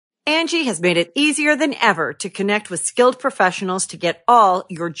Angie has made it easier than ever to connect with skilled professionals to get all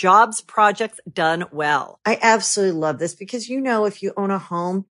your jobs projects done well. I absolutely love this because, if you own a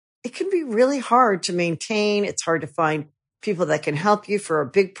home, it can be really hard to maintain. It's hard to find people that can help you for a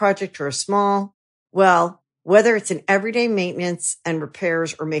big project or a small. Well, whether it's in everyday maintenance and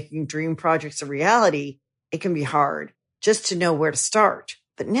repairs or making dream projects a reality, it can be hard just to know where to start.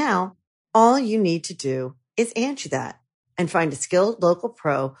 But now all you need to do is Angie that and find a skilled local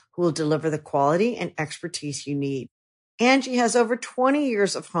pro who will deliver the quality and expertise you need. Angie has over 20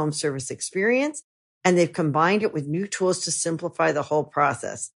 years of home service experience, and they've combined it with new tools to simplify the whole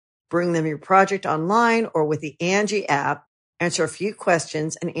process. Bring them your project online or with the Angie app, answer a few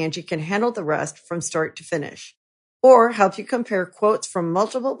questions, and Angie can handle the rest from start to finish. Or help you compare quotes from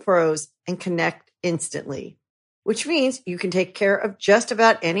multiple pros and connect instantly, which means you can take care of just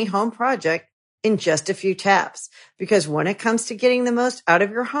about any home project in just a few taps. Because when it comes to getting the most out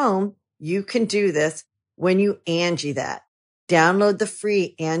of your home, you can do this when you Angie that. Download the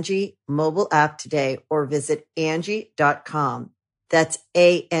free Angie mobile app today or visit Angie.com. That's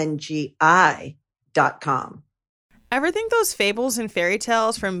ANGI.com. Ever think those fables and fairy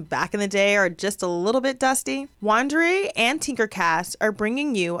tales from back in the day are just a little bit dusty? Wondery and Tinkercast are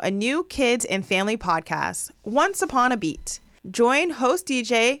bringing you a new kids and family podcast, Once Upon a Beat. Join host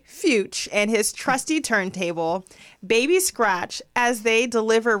DJ Fuchs and his trusty turntable, Baby Scratch, as they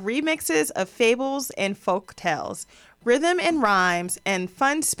deliver remixes of fables and folk tales, rhythm and rhymes, and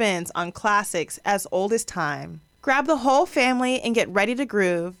fun spins on classics as old as time. Grab the whole family and get ready to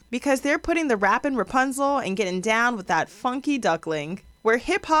groove, because they're putting the rappin' Rapunzel and getting down with that funky duckling. Where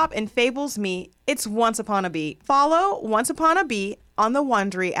hip-hop and fables meet, it's Once Upon a Beat. Follow Once Upon a Beat on the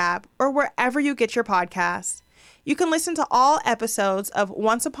Wondery app or wherever you get your podcasts. You can listen to all episodes of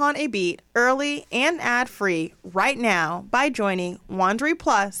Once Upon a Beat early and ad-free right now by joining Wondery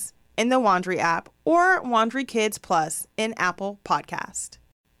Plus in the Wondery app or Wondery Kids Plus in Apple Podcast.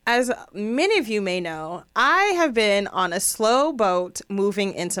 As many of you may know, I have been on a slow boat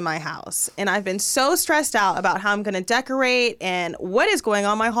moving into my house, and I've been so stressed out about how I'm going to decorate and what is going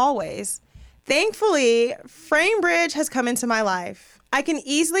on my hallways. Thankfully, FrameBridge has come into my life. I can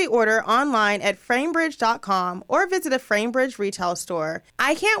easily order online at framebridge.com or visit a FrameBridge retail store.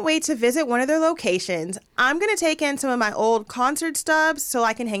 I can't wait to visit one of their locations. I'm going to take in some of my old concert stubs so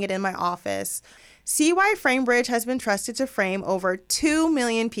I can hang it in my office. See why FrameBridge has been trusted to frame over 2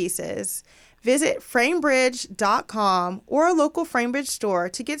 million pieces. Visit framebridge.com or a local FrameBridge store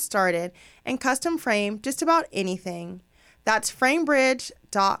to get started and custom frame just about anything. That's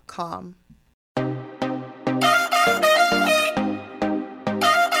framebridge.com.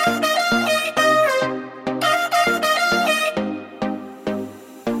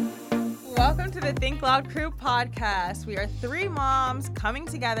 Think Loud Crew podcast. We are 3 moms coming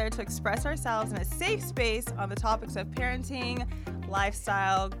together to express ourselves in a safe space on the topics of parenting,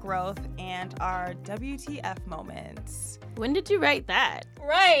 lifestyle, growth, and our WTF moments. When did you write that?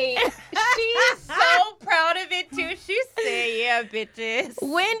 Right. She's so proud of it, too. She said, yeah, bitches.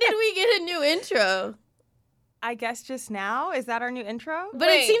 When did we get a new intro? I guess just now. Is that our new intro? But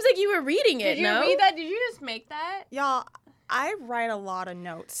Wait, it seems like you were reading it, Did you read that? Did you just make that? Y'all, I write a lot of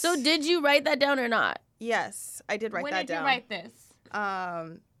notes. So did you write that down or not? Yes, I did write that down. When did you write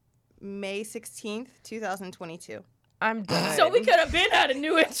this? May 16th, 2022. I'm done. So we could have been at a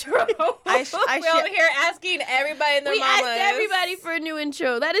new intro. We're over here asking everybody in their mamas. We asked everybody for a new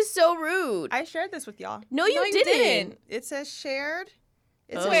intro. That is so rude. I shared this with y'all. No, you didn't. It says shared.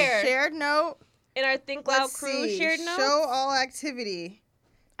 It's a shared note. In our Think Loud Crew shared note? Show all activity.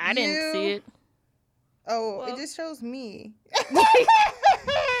 I didn't see it. Oh, well, it just shows me.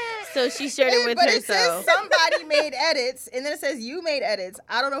 So she shared it with but herself. But it says somebody made edits, and then it says you made edits.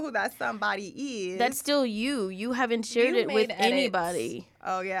 I don't know who that somebody is. That's still you. You haven't shared it with anybody.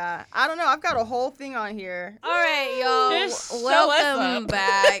 Oh, yeah. I don't know. I've got a whole thing on here. All right, y'all. Welcome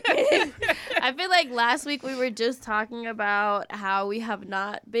back. I feel like last week we were just talking about how we have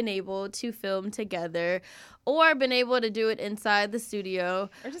not been able to film together or been able to do it inside the studio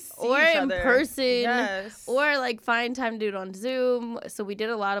or in person, yes. or like find time to do it on Zoom. So we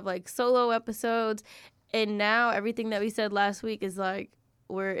did a lot of like solo episodes, and now everything that we said last week is like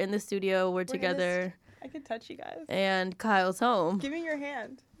we're in the studio, we're together. I can touch you guys. And Kyle's home. Give me your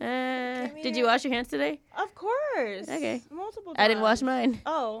hand. Did you wash your hands today? Of course. Okay. Multiple times. I didn't wash mine.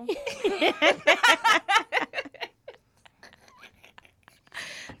 Oh.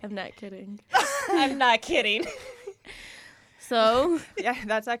 I'm not kidding. I'm not kidding. So? Yeah,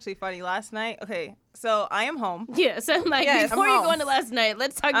 that's actually funny. Last night, So I am home. Yeah, so I'm like, Yes, before I'm you home. go into last night,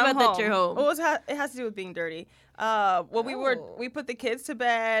 let's talk I'm about that you're home. Well, it has to do with being dirty. We put the kids to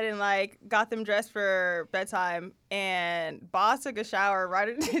bed and like got them dressed for bedtime, and Boz took a shower.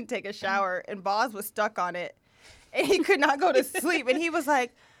 Ryder didn't take a shower, and Boz was stuck on it, and he could not go to sleep. And he was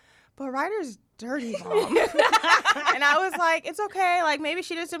like, "But Ryder's dirty, Mom." And I was like, "It's okay. Like maybe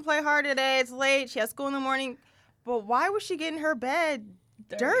she just didn't play hard today. It's late. She has school in the morning. But why was she getting her bed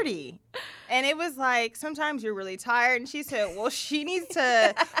dirty?" And it was like, sometimes you're really tired. And she said, well, she needs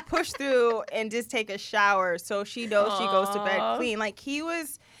to push through and just take a shower so she knows she goes to bed clean. Like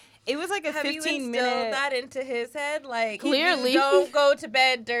it was like a Have 15 you minute. instilled that into his head? Like, Clearly. you don't go to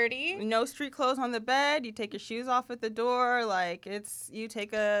bed dirty. No street clothes on the bed. You take your shoes off at the door. Like you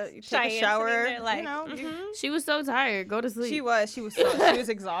take a shower. Like, you know, She was so tired. Go to sleep. she was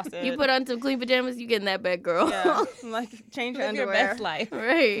exhausted. You put on some clean pajamas, you get in that bed, girl. yeah, like change your Live your underwear. best life.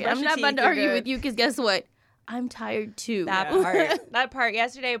 Right. Brush I'm your not about teeth, to you're argue good. with you because guess what? I'm tired too. That part.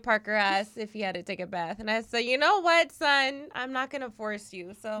 Yesterday, Parker asked if he had to take a bath. And I said, you know what, son? I'm not going to force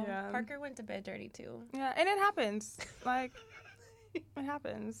you. So Yeah. Parker went to bed dirty, too. Yeah, and it happens. Like, it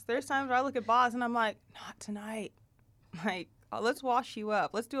happens. There's times where I look at Boz and I'm like, not tonight. Like, let's wash you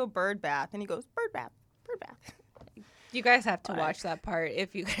up. Let's do a bird bath. And he goes, bird bath. You guys have to watch that part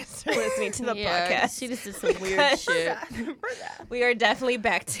if you guys are listening to the Yeah, podcast. she just did some weird shit. Bird bath. We are definitely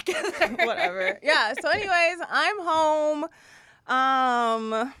back together. Whatever. Yeah, so anyways, I'm home.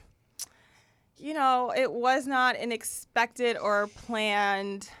 You know, it was not an expected or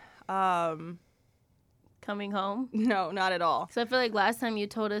planned, Coming home. no, not at all. So I feel like last time you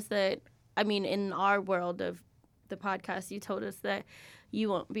told us that, I mean, in our world of the podcast, you told us that you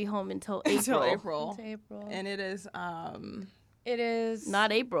won't be home until April. Until April. It's April. And it is, It is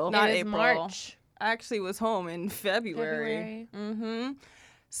Not April. Not it is April. March. I actually was home in February. February.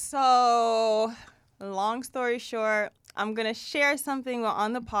 So, long story short, I'm going to share something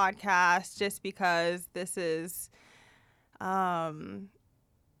on the podcast just because this is,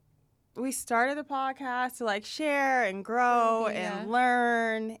 we started the podcast to like share and grow and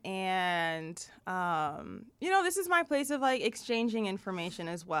learn. And, you know, this is my place of like exchanging information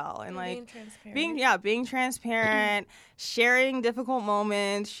as well. And like being transparent, sharing difficult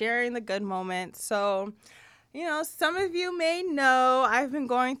moments, sharing the good moments. So, you know, some of you may know I've been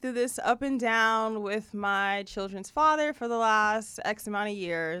going through this up and down with my children's father for the last X amount of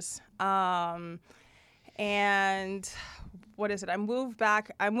years. And what is it? I moved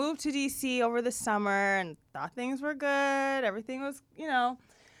to DC over the summer and thought things were good. Everything was, you know,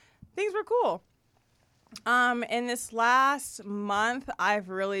 things were cool. And this last month, I've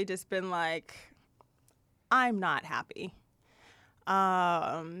really just been like, I'm not happy.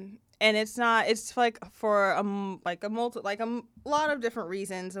 And it's like for a lot of different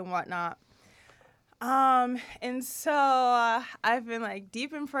reasons and whatnot. And so I've been like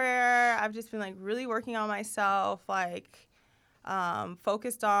deep in prayer. I've just been like really working on myself, like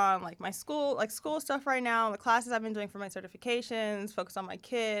focused on like my school stuff right now, the classes I've been doing for my certifications, focused on my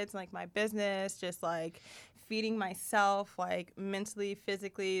kids, like my business, just like feeding myself, like mentally,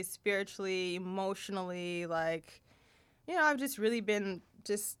 physically, spiritually, emotionally, like, you know, I've just really been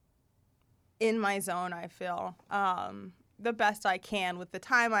just in my zone, I feel, the best I can with the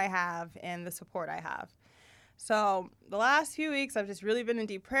time I have and the support I have. So the last few weeks, I've just really been in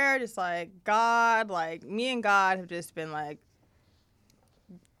deep prayer, just like God, like me and God have just been like,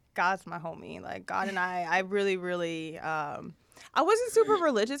 God's my homie. Like God and I really, really, I wasn't super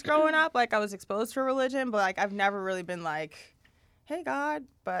religious growing up. Like I was exposed to religion, but like I've never really been like, hey God,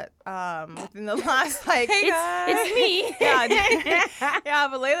 but within the last like, hey God, It's me. yeah,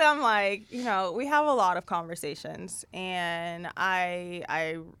 but lately I'm like, you know, we have a lot of conversations, and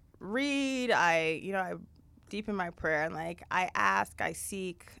I read, I deep in my prayer, and like I ask, I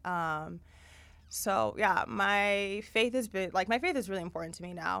seek. So yeah, my faith is really important to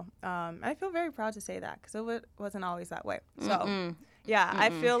me now. I feel very proud to say that because it wasn't always that way. So. Yeah, I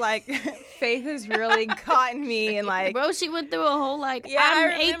feel like faith has really gotten me, and like, Bro, she went through a whole like, Yeah, I I'm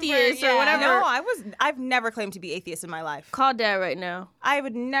remember, atheist or yeah. whatever. no, I've never claimed to be atheist in my life. Call Dad right now. I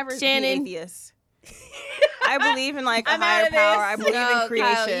would never Shannon. be atheist. I believe in like a I'm higher out of power. this. I believe No, in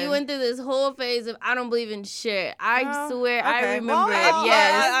creation. Kyle, you went through this whole phase of I don't believe in shit. I Oh, swear, I okay. remember Well, it.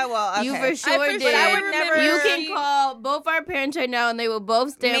 Yes. I will. You Okay. for sure for did. sure- I would never- You can call both our parents right now, and they will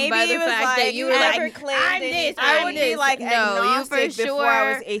both stand Maybe by the it was fact like that you were never like, claimed I'm it. this, I I'm would this. be like No, you agnostic for before I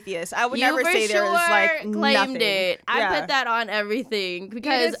was sure. atheist. I would You never for say there was like claimed nothing. it. I Yeah. put that on everything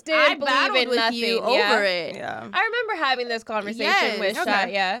because just did I believe battled in with you nothing, yeah. over it. Yeah. I remember having this conversation Yes. with Okay.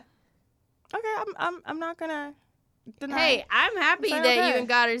 Shot, yeah. Okay. I'm not gonna deny. Hey, I'm happy It's like, that you okay. and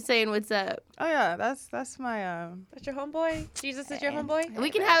God are saying what's up. Oh yeah, that's my That's your homeboy? Jesus is your homeboy? We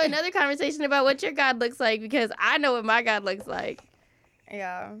can have another conversation about what your God looks like because I know what my God looks like.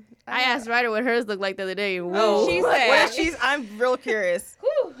 yeah. I asked Ryder what hers looked like the other day. Whoa. She What said. if she's? I'm real curious.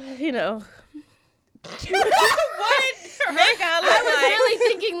 You know. What? Her God I look was like? really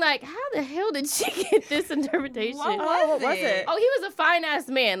thinking, like, how the hell did she get this interpretation? What What was it? Oh, he was a fine ass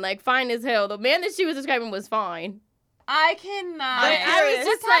man, like fine as hell. The man that she was describing was fine. I cannot. But I was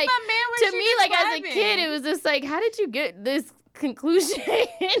just What like, type of man was to she me, like as a describing? kid, it was just like, how did you get this conclusion?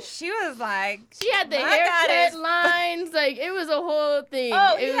 She was like, She had the My God haircut is- lines, like it was a whole thing.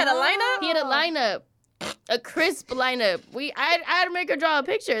 Oh, It he had a was- lineup? He had a lineup, a crisp lineup. I had to make her draw a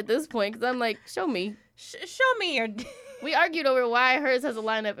picture at this point because I'm like, show me. show me your. We argued over why hers has a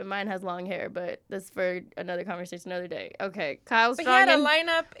lineup and mine has long hair, but that's for another conversation another day. Okay, Kyle But he had a Strong.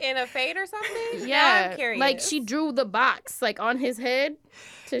 lineup in a fade or something? Now Yeah, I'm curious. like she drew the box like on his head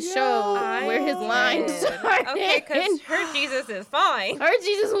to show I where his lines did. started. Okay, because her Jesus is fine. her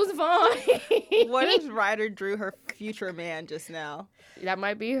Jesus was fine. What if Ryder drew her future man just now? That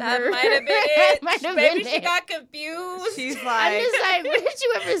might be her. That might have been it. Might have Maybe been she it. got confused. She's I'm like, just like, where did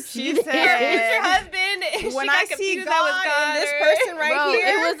you ever see She this? said- Her husband. when she I got see confused God that was God in this or- person right Bro, here,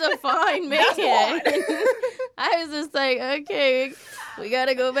 it was a fine man. I was just like, okay, we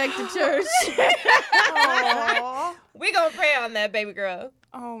gotta go back to church. Aw. We gonna pray on that, baby girl.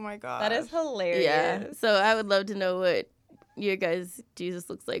 Oh my god, That is hilarious. Yeah. So I would love to know what your guys' Jesus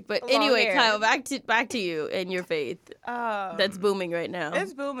looks like. But Long anyway, hair. Kyle, back to you and your faith. That's booming right now.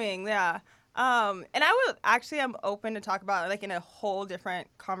 It's booming, yeah. And I would actually, I'm open to talk about it like in a whole different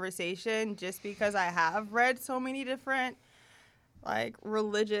conversation, just because I have read so many different like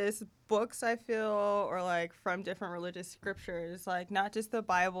religious books, I feel, or like from different religious scriptures, like not just the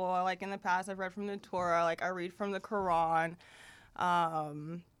Bible. Like in the past, I've read from the Torah, like I read from the Quran.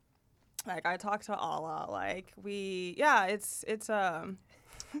 Like I talk to Allah. Like it's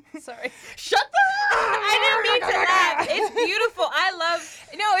Sorry. shut the. I didn't mean to laugh. It's beautiful. I love.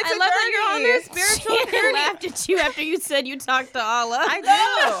 No, it's I a love that you're on journey. this spiritual She journey. laughed at you after you said you talked to Allah. I do.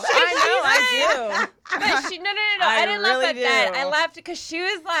 But she, no. I I didn't really laugh at that. do. I laughed because she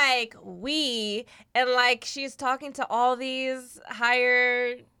was like, we, and like she's talking to all these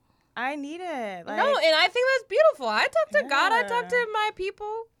higher. I need it. Like, No, and I think that's beautiful. I talk to God. I talk Yeah. to my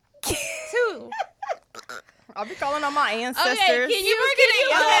people too. I'll be calling on my ancestors. Okay, can you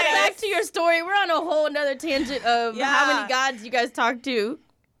go back to your story? We're on a whole another tangent of how Yeah. many gods you guys talk to.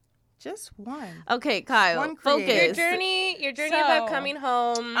 Just one. Okay, Kyle, One focus. creator. Your journey So, about coming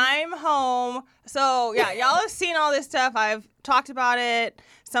home. I'm home. So yeah, y'all have seen all this stuff. I've talked about it.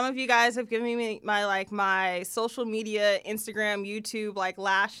 Some of you guys have given me my social media, Instagram, YouTube, like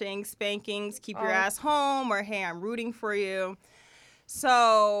lashing, spankings, keep your ass home, or hey, I'm rooting for you.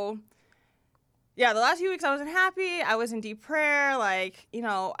 So yeah, the last few weeks I wasn't happy. I was in deep prayer. Like,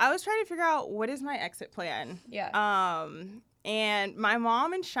 I was trying to figure out what is my exit plan. Yeah. And my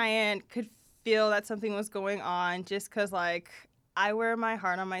mom and Cheyenne could feel that something was going on just because, like, I wear my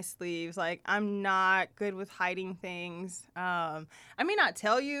heart on my sleeves. Like, I'm not good with hiding things. I may not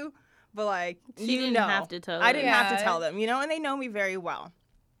tell you, but, like, She didn't know. have to tell I them. didn't have to Yeah. tell them, and they know me very well.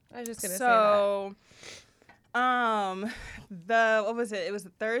 I was just gonna say So, what was it? It was a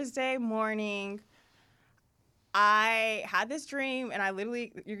Thursday morning. I had this dream, and I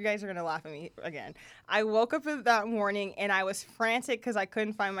literally, you guys are going to laugh at me again. I woke up that morning, and I was frantic because I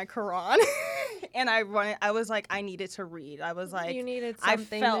couldn't find my Quran. And I was like, I needed to read. I was like, you needed I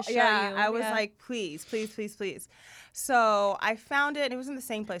something felt, to show you. I was like, please, please, please, please. So I found it, and it was in the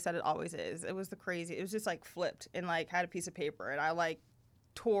same place that it always is. It was it was just like flipped and like had a piece of paper, and I like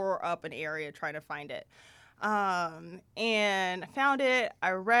tore up an area trying to find it. And I found it,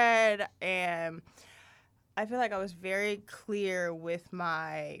 I read, and I feel like I was very clear with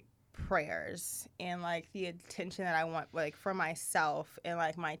my prayers and like the attention that I want like for myself and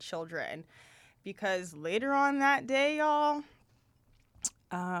like my children, because later on that day, y'all,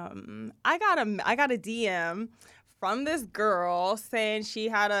 I got a DM from this girl saying she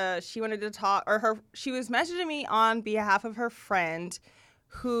wanted to talk, or she was messaging me on behalf of her friend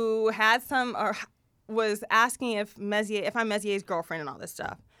who had was asking if I'm Mezier's girlfriend and all this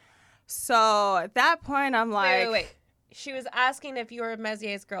stuff. So at that point, I'm like, wait. She was asking if you were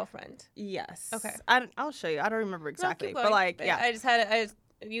Mezier's girlfriend. yes. Okay. I'll show you. I don't remember exactly, keep but going. like, yeah. I just had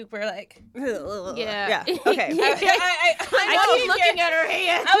you were like, Yeah. Okay. I keep looking at her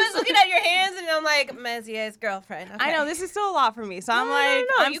hands. I was looking at your hands, and I'm like, Mezier's girlfriend. Okay. I know this is still a lot for me, so I'm No, like,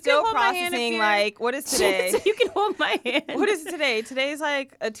 I'm you can still hold my hand if processing. you're- Like, what is today? So you can hold my hand. What is today? Today's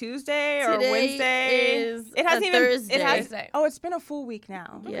like a Tuesday or Today Wednesday. is It hasn't a even. Thursday. It has. Thursday. Oh, it's been a full week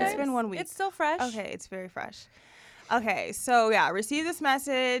now. Yes. It's been 1 week. It's still fresh. Okay, it's very fresh. Okay, so yeah, I received this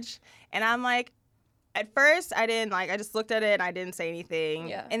message, and I'm like, at first I didn't like. I just looked at it and I didn't say anything.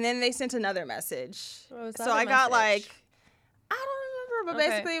 Yeah. And then they sent another message. What was So that I a got message? like, I don't remember, but Okay.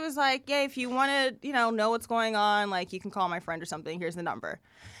 basically it was like, yeah, if you want to, know what's going on, like you can call my friend or something. Here's the number.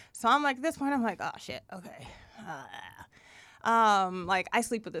 So I'm like, at this point, I'm like, oh shit, okay. Like I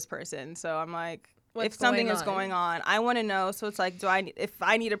sleep with this person, so I'm like, What's if something going is on? going on, I want to know. So it's like, if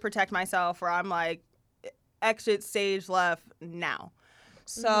I need to protect myself, or I'm like, exit stage left now.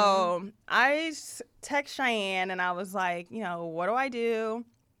 So Mm-hmm. I text Cheyenne and I was like, what do I do?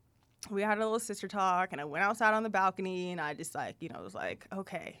 We had a little sister talk, and I went outside on the balcony, and I just like, was like,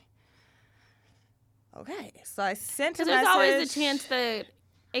 okay. So I sent a Because message. there's always a chance that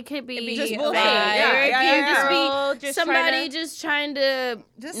it could be just fake, bullshit. or Yeah, it yeah, could yeah. just Girl be just somebody trying to- just trying to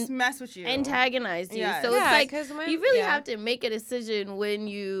just mess with you. antagonize you. Yes. So Yeah, it's like 'cause when- you really yeah. have to make a decision when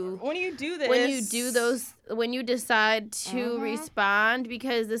you do this, when you decide to Mm-hmm. respond,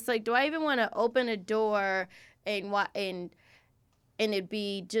 because it's like, do I even want to open a door and it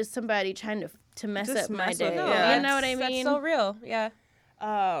be just somebody trying to mess Just up my mess with day? it. Yeah. You know what I mean? That's so real. Yeah.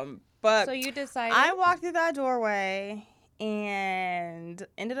 but So you decided. I walked through that doorway and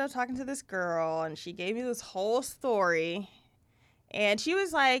ended up talking to this girl, and she gave me this whole story. And she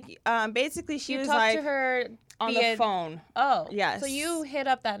was like, basically, she you was talked like to her on via the phone. Oh, Yes. So you hit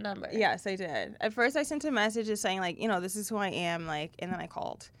up that number. Yes, I did. At first, I sent a message just saying, like, this is who I am, like, and then I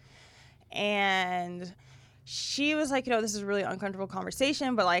called. And she was like, this is a really uncomfortable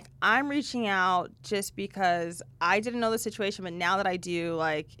conversation, but, like, I'm reaching out just because I didn't know the situation, but now that I do,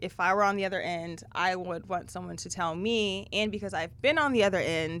 like, if I were on the other end, I would want someone to tell me, and because I've been on the other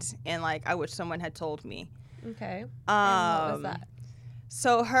end, and, like, I wish someone had told me. Okay. And what was that?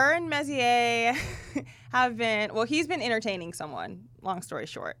 So her and Mezier have been, he's been entertaining someone, long story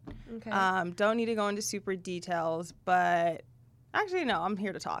short. Okay. Don't need to go into super details, but actually, no, I'm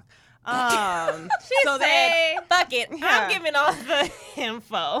here to talk. She so said, fuck it. Yeah. I'm giving all the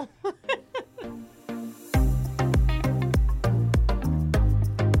info.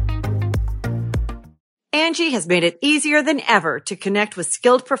 Angie has made it easier than ever to connect with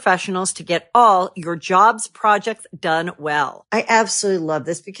skilled professionals to get all your jobs projects done well. I absolutely love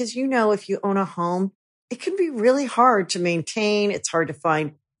this because, if you own a home, it can be really hard to maintain. It's hard to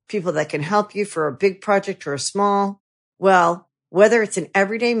find people that can help you for a big project or a small. Well, whether it's in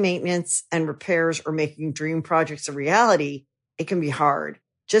everyday maintenance and repairs or making dream projects a reality, it can be hard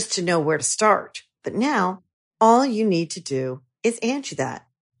just to know where to start. But now all you need to do is Angie that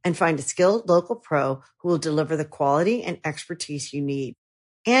and find a skilled local pro who will deliver the quality and expertise you need.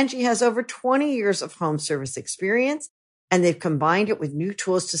 Angie has over 20 years of home service experience, and they've combined it with new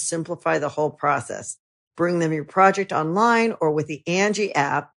tools to simplify the whole process. Bring them your project online or with the Angie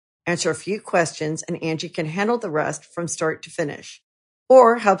app, answer a few questions, and Angie can handle the rest from start to finish.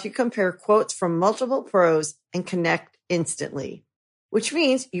 Or help you compare quotes from multiple pros and connect instantly, which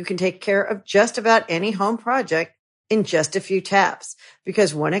means you can take care of just about any home project in just a few taps.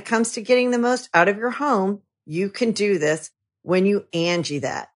 Because when it comes to getting the most out of your home, you can do this when you Angie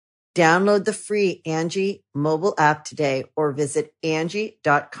that. Download the free Angie mobile app today or visit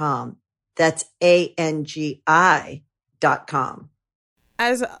Angie.com. That's ANGI.com.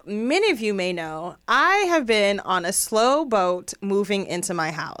 As many of you may know, I have been on a slow boat moving into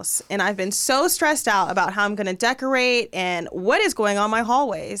my house, and I've been so stressed out about how I'm going to decorate and what is going on my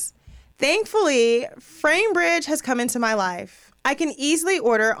hallways. Thankfully, FrameBridge has come into my life. I can easily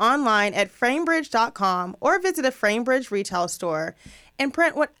order online at framebridge.com or visit a FrameBridge retail store and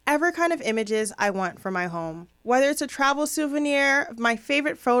print whatever kind of images I want for my home. Whether it's a travel souvenir, my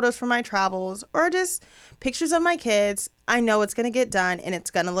favorite photos from my travels, or just pictures of my kids, I know it's going to get done and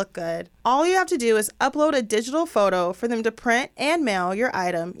it's going to look good. All you have to do is upload a digital photo for them to print and mail your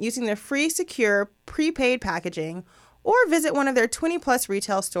item using their free, secure, prepaid packaging, or visit one of their 20-plus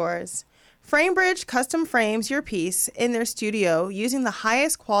retail stores. FrameBridge custom frames your piece in their studio using the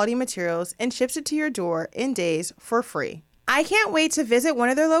highest quality materials and ships it to your door in days for free. I can't wait to visit one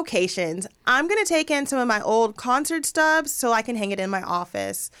of their locations. I'm going to take in some of my old concert stubs so I can hang it in my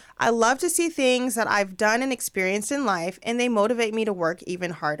office. I love to see things that I've done and experienced in life, and they motivate me to work even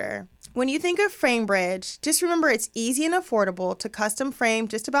harder. When you think of FrameBridge, just remember it's easy and affordable to custom frame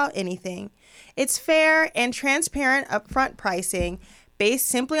just about anything. It's fair and transparent upfront pricing, based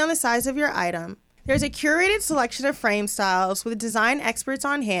simply on the size of your item. There's a curated selection of frame styles with design experts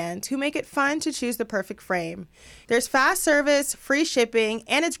on hand who make it fun to choose the perfect frame. There's fast service, free shipping,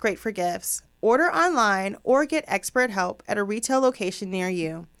 and it's great for gifts. Order online or get expert help at a retail location near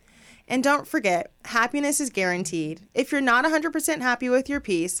you. And don't forget, happiness is guaranteed. If you're not 100% happy with your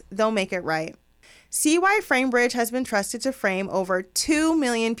piece, they'll make it right. See why FrameBridge has been trusted to frame over 2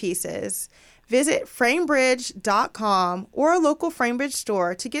 million pieces. Visit framebridge.com or a local FrameBridge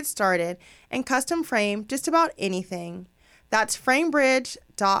store to get started and custom frame just about anything. That's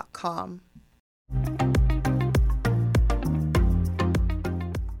framebridge.com.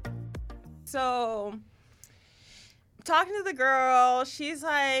 So, talking to the girl, she's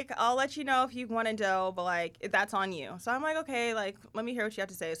like, I'll let you know if you want to know, but like, that's on you. So I'm like, okay, like, let me hear what you have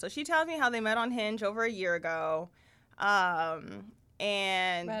to say. So she tells me how they met on Hinge over a year ago. And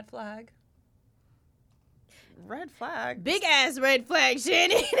Red flag. Red flag. Big ass red flag,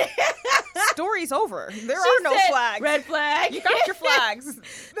 Shannon. Story's over. There are no flags. Red flag. You got your flags.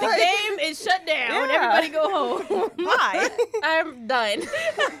 The game is shut down. Yeah. Everybody go home. Bye. I'm done.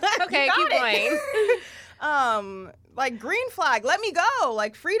 Okay, keep going. Like green flag, let me go.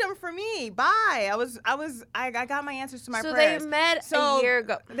 Like freedom for me. Bye. I got my answers to my prayers. So they met So a year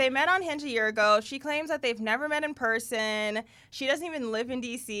ago. They met on Hinge a year ago. She claims that they've never met in person. She doesn't even live in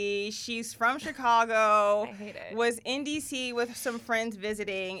D.C. She's from Chicago. I hate it. Was in D.C. with some friends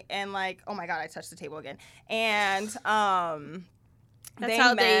visiting, and like, oh my God, I touched the table again. And That's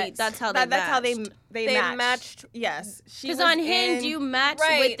how they matched. Yes, because on Hinge you match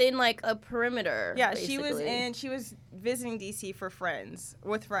within like a perimeter. Yeah, basically. she was visiting DC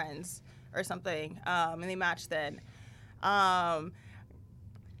with friends or something, and they matched then,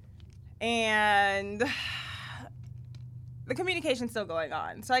 and the communication's still going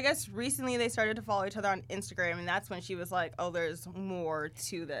on. So I guess recently they started to follow each other on Instagram, and that's when she was like, "Oh, there's more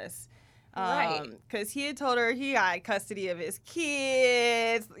to this." Right. Because he had told her he got custody of his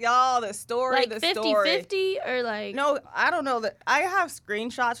kids. Y'all, the story, like the 50-50 or like... No, I don't know. I have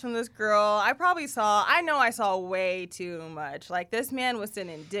screenshots from this girl. I saw way too much. Like, this man was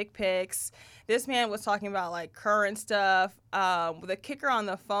sending dick pics. This man was talking about, like, current stuff. The kicker on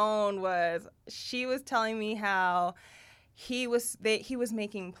the phone was she was telling me how he was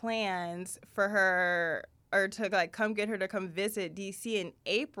making plans for her... or to, like, come get her to come visit D.C. in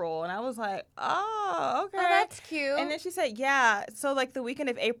April. And I was like, oh, okay. Oh, that's cute. And then she said, yeah, so, like, the weekend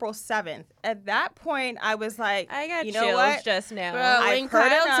of April 7th. At that point, I was like, I got you chills know what? just now. Bro, when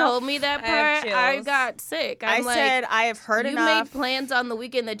Kyle told me that part, I got sick. I said, I have heard enough. You made plans on the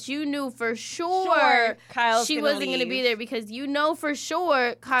weekend that you knew for sure she wasn't going to be there because you know for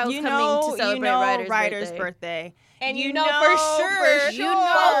sure Kyle's coming to celebrate Ryder's birthday. And you know for sure you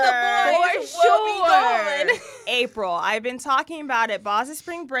know the boys will be going. April. I've been talking about it. Boz's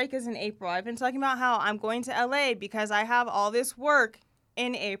spring break is in April. I've been talking about how I'm going to LA because I have all this work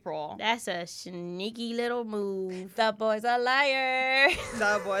in April. That's a sneaky little move. The boy's a liar.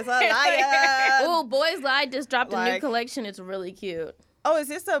 The boy's a liar. Oh, Boys Lie just dropped a new collection. It's really cute. Oh, is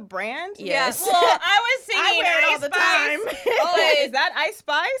this a brand? Yes. Well, I was singing I wear it all the time. Oh, is that Ice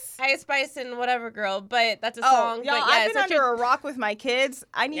Spice? Ice Spice and whatever girl, but that's a song. Y'all, but I've been under a rock with my kids.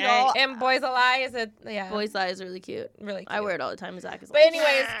 I need all. And Boys a Lie is Boys Lie is really cute. Really cute. I wear it all the time. Zach is But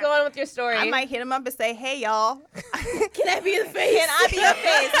anyways, go on with your story. I might hit him up and say, hey, y'all. Can I be the face? Can I be the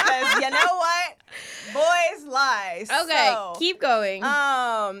face? Because you know what? Boys Lie. Okay, so, keep going.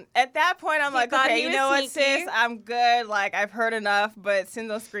 At that point, I'm like, okay, you know what, sneaky. sis? I'm good. Like, I've heard enough, but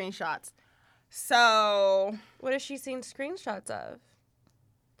send those screenshots. So, what has she seen screenshots of?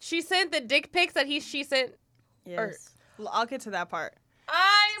 She sent the dick pics that she sent. Yes. I'll get to that part.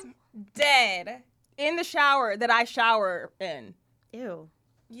 I'm dead. In the shower that I shower in. Ew.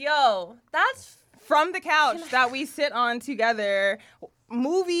 Yo, that's from the couch that we sit on together.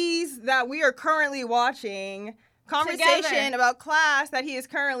 Movies that we are currently watching. Conversation together. about class that he is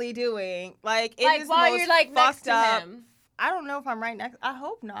currently doing. Like, it is while most you're like next to up. him. I don't know if I'm right next. I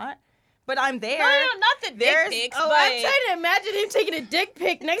hope not. But I'm there. No, not the dick pics. Oh, but I'm trying to imagine him taking a dick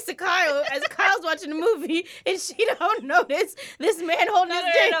pic next to Kyle as Kyle's watching the movie and she don't notice this man holding his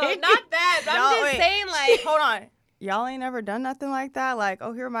dick. No, not that. But I'm just saying, like, hold on. Y'all ain't never done nothing like that? Like,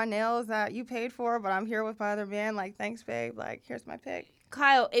 oh, here are my nails that you paid for, but I'm here with my other man. Like, thanks, babe. Like, here's my pic.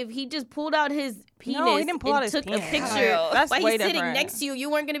 Kyle, if he just pulled out his penis he didn't pull out his took penis. a picture Kyle, that's while way he's sitting different. next to you,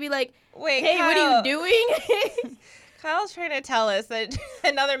 you weren't going to be like, wait, hey, Kyle, what are you doing? Kyle's trying to tell us that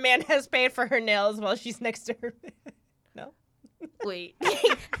another man has paid for her nails while she's next to her. No? Wait,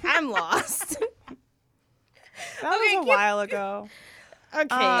 I'm lost. That was a while ago.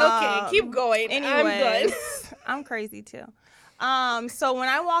 Okay, keep going. Anyways, I'm good. I'm crazy too. So when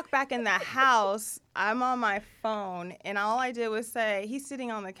I walk back in the house, I'm on my phone, and all I did was say, he's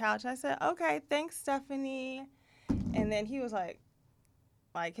sitting on the couch. I said, okay, thanks, Stephanie. And then he was like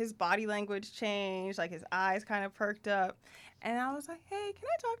his body language changed, like his eyes kind of perked up. And I was like, hey, can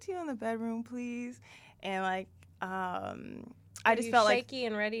I talk to you in the bedroom, please? And like, I just felt like shaky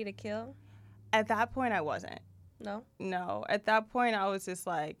and ready to kill. At that point, I wasn't. No. At that point, I was just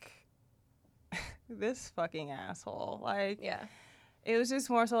like, this fucking asshole. Like, yeah. It was just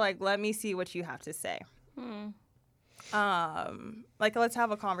more so like, let me see what you have to say. Like, let's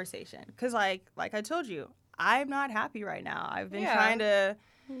have a conversation. Because, like I told you, I'm not happy right now. I've been trying to,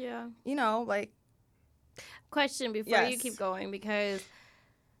 you know, like. Question before you keep going, because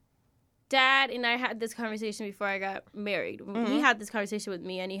Dad and I had this conversation before I got married. Mm-hmm. He had this conversation with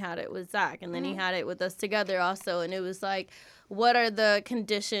me, and he had it with Zach, and then he had it with us together also. And it was like, what are the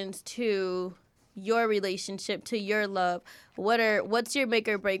conditions to your relationship, to your love? What's your make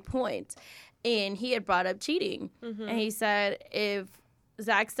or break point? And he had brought up cheating, and he said, if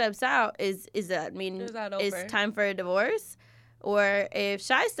Zach steps out, is that it's time for a divorce? Or if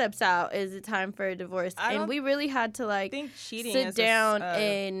Shy steps out, is it time for a divorce? And we really had to like sit down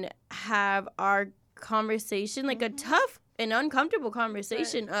and have our conversation, like a tough and uncomfortable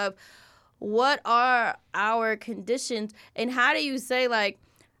conversation of what are our conditions, and how do you say, like,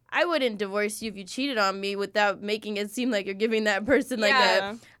 I wouldn't divorce you if you cheated on me, without making it seem like you're giving that person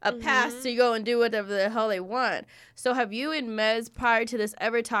like a pass to go and do whatever the hell they want. So have you and Mez prior to this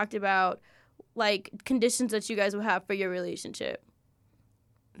ever talked about like conditions that you guys would have for your relationship?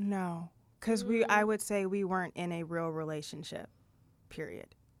 No, because I would say we weren't in a real relationship,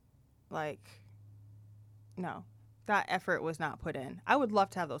 period. Like, no, that effort was not put in. I would love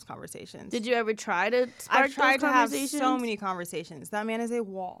to have those conversations. Did you ever try to spark I've tried those to have conversations? so many conversations. That man is a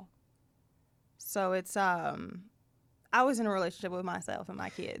wall. So it's I was in a relationship with myself and my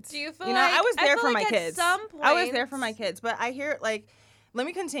kids. Do you feel I was there for like my kids. Some point, I was there for my kids, but I hear, like, let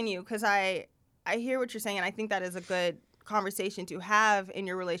me continue, because I hear what you're saying, and I think that is a good conversation to have in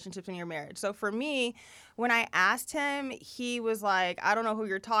your relationships and your marriage. So for me, when I asked him, he was like, I don't know who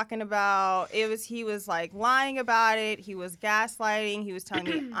you're talking about. He was like lying about it. He was gaslighting. He was telling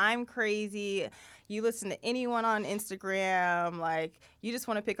me I'm crazy. You listen to anyone on Instagram, like, you just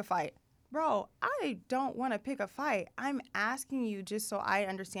want to pick a fight. Bro, I don't want to pick a fight. I'm asking you just so I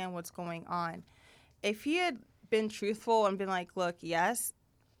understand what's going on. If he had been truthful and been like, look, yes,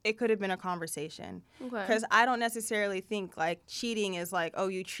 it could have been a conversation. Because I don't necessarily think, like, cheating is like, oh,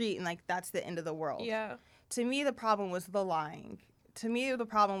 you cheat and, like, that's the end of the world. Yeah. To me, the problem was the lying. To me, the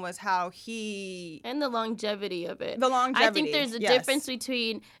problem was how he... And the longevity of it. The longevity, I think there's a difference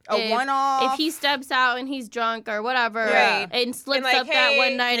between a one-off... If he steps out and he's drunk or whatever and slips up that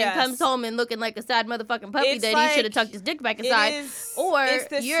one night and comes home and looking like a sad motherfucking puppy, it's that like, he should have tucked his dick back inside. Or it's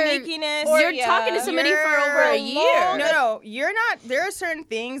the sneakiness. You're talking to somebody for over a year. No, you're not. There are certain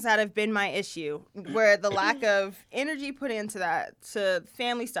things that have been my issue, where the lack of energy put into that, to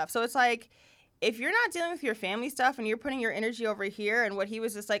family stuff. So it's like, if you're not dealing with your family stuff and you're putting your energy over here, and what he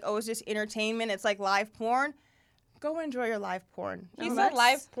was just like, oh, it's just entertainment, it's like live porn, go enjoy your live porn. He said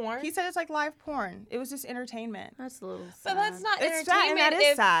live porn? He said it's like live porn. It was just entertainment. That's a little sad. But that's not entertainment. Sad, and that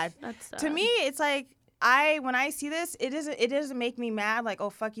is sad. That's sad. To me, it's like, when I see this, it doesn't make me mad, like, oh,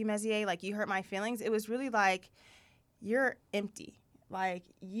 fuck you, Mezier, like, you hurt my feelings. It was really like, you're empty. Like,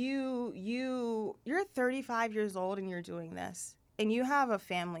 you're 35 years old and you're doing this. And you have a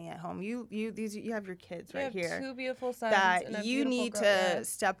family at home. You have your kids right here. You have two beautiful sons that and a you beautiful need girl. to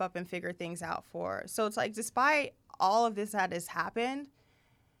step up and figure things out for. So it's like, despite all of this that has happened,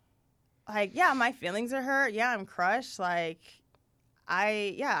 like, yeah, my feelings are hurt. Yeah, I'm crushed. Like,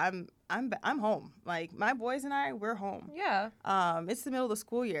 I'm home. Like, my boys and I, we're home. Yeah. It's the middle of the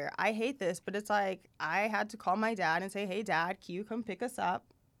school year. I hate this, but it's like, I had to call my dad and say, hey, Dad, can you come pick us up?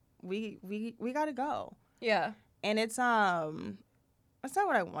 We got to go. Yeah. And it's that's not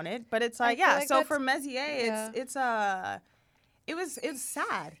what I wanted, but it's like, so for Mezier, it's sad.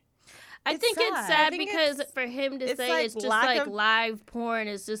 I think it's sad because for him to say like, it's just like live porn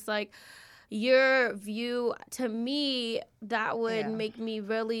is just like your view. To me, that would make me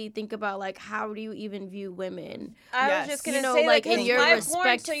really think about, like, how do you even view women? I was just gonna say, like, in your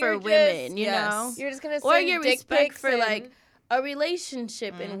respect for women, you know, you're just gonna say, or your respect for like a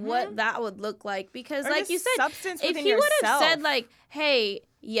relationship and what that would look like. Because, like you said, if he would have said like, hey,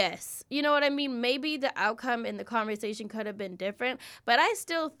 yes, you know what I mean, maybe the outcome in the conversation could have been different. But I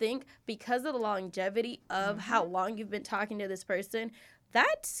still think, because of the longevity of how long you've been talking to this person,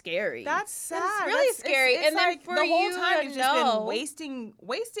 That's scary. That's sad. That's really scary. It's and then like for the whole you time to you've just been know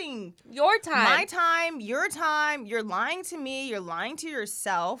wasting your time, my time, your time. You're lying to me. You're lying to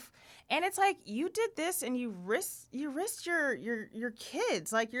yourself. And it's like you did this, and you risked your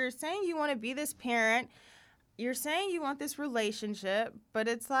kids. Like, you're saying you want to be this parent. You're saying you want this relationship, but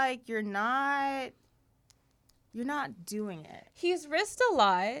it's like you're not doing it. He's risked a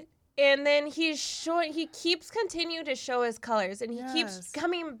lot. And then he keeps continuing to show his colors, and he keeps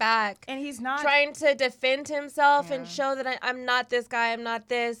coming back. And he's not trying to defend himself and show that I'm not this guy, I'm not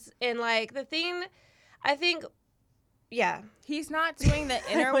this. And like the thing, I think, he's not doing the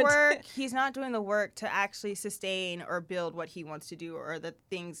inner work. He's not doing the work to actually sustain or build what he wants to do, or the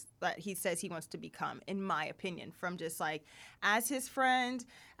things that he says he wants to become, in my opinion, from just like, as his friend,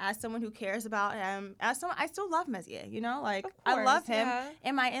 as someone who cares about him, as someone, I still love Messier, you know? Like, Of I love course, him. yeah.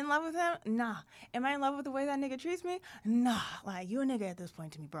 Am I in love with him? Nah. Am I in love with the way that nigga treats me? Nah. Like, you a nigga at this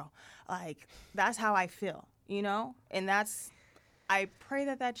point to me, bro. Like, that's how I feel, you know? And I pray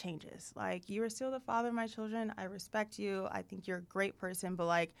that changes. Like, you are still the father of my children. I respect you. I think you're a great person. But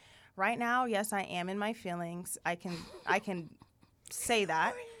like, right now, yes, I am in my feelings. I can say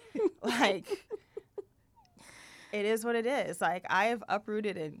that. Like, it is what it is. Like, I have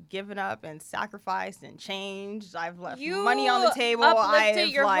uprooted and given up and sacrificed and changed. I've left money on the table. I have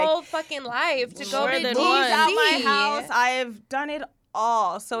your whole fucking life to go to moved DC. out my house. I have done it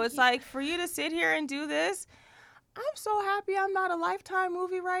all. So it's like, for you to sit here and do this, I'm so happy I'm not a Lifetime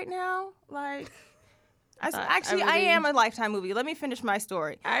movie right now. Like, I am a Lifetime movie. Let me finish my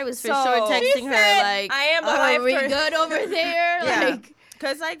story. I was for sure texting her like, I am a are we Lifetime. good over there? Yeah. Like,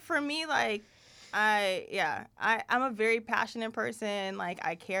 Because, like, for me, like, I'm a very passionate person. Like,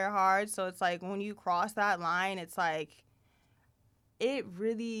 I care hard. So it's like, when you cross that line, it's like, it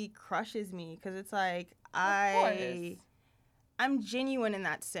really crushes me. Because it's like, I'm genuine in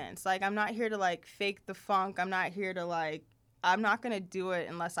that sense. Like, I'm not here to, like, fake the funk. I'm not here to, like, I'm not going to do it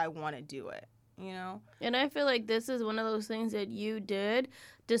unless I want to do it, you know? and I feel like this is one of those things that you did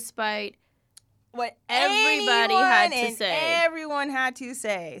despite What everybody had to say. Everyone had to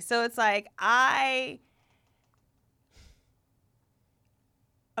say. So it's like,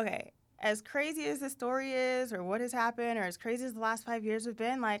 okay, as crazy as the story is, or what has happened, or as crazy as the last 5 years have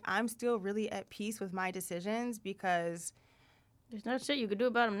been, like, I'm still really at peace with my decisions, because There's no shit you could do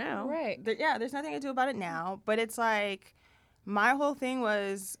about him now. Right. there's nothing to do about it now. But it's like, my whole thing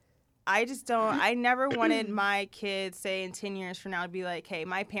was, I never wanted my kids, say, in 10 years from now, to be like, hey,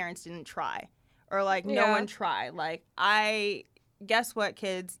 my parents didn't try. Or, like, no one tried. Like, guess what,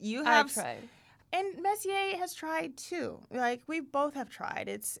 kids? You have I've tried. And Messier has tried too. Like, we both have tried.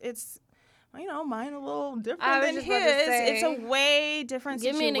 It's you know, mine a little different than his. It's a way different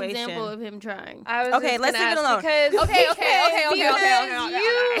Give situation. me an example of him trying. Okay, let's leave it alone. Because, Okay.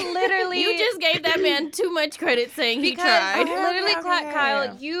 You literally... You just gave that man too much credit saying he because tried. literally, Okay.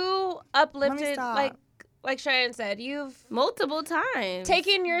 Kyle, you uplifted, stop. like Cheyenne said, you've Multiple times.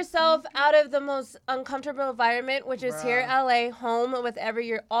 taken yourself out of the most uncomfortable environment, which is here in LA, home with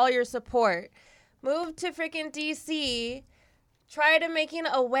all your support. Moved to freaking DC. Try to making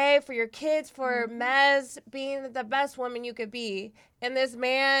a way for your kids, for Mez being the best woman you could be. And this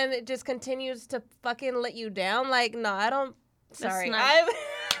man just continues to fucking let you down. Like, no, I don't. Sorry.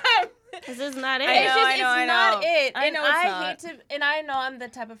 This is not it. I know, It's not it. I And know it's I not. hate to, and I know I'm the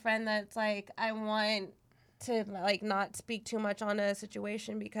type of friend that's like, I want to like not speak too much on a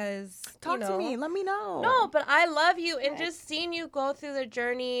situation because Talk to me. Let me know. No, but I love you, and just seeing you go through the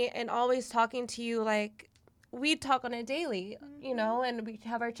journey and always talking to you, like, we talk on a daily, you know, and we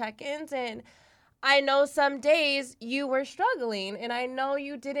have our check-ins, and I know some days you were struggling, and I know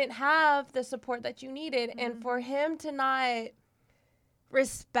you didn't have the support that you needed, and for him to not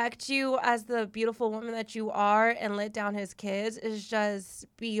respect you as the beautiful woman that you are and let down his kids is just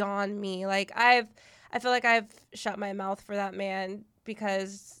beyond me. Like, I feel like I've shut my mouth for that man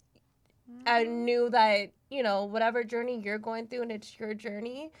because I knew that, you know, whatever journey you're going through, and it's your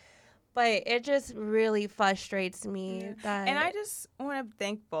journey, but it just really frustrates me that. And I just want to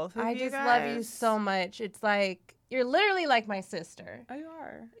thank both of I you just guys. love you so much. It's like, you're literally like my sister. Oh, you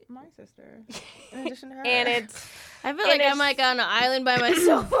are my sister. In addition to her. And it's, I feel like I'm like on an island by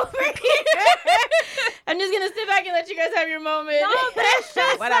myself over here. I'm just gonna sit back and let you guys have your moment. no, but it's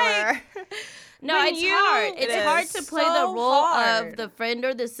just whatever. No, when it's you- hard. It It's hard is to play so the role hard. of the friend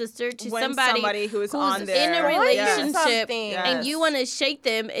or the sister to When somebody who is who's on there. in a Going through relationship something. and you Yes. want to shake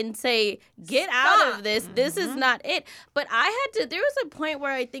them and say, get out of this. This is not it. But I had to, there was a point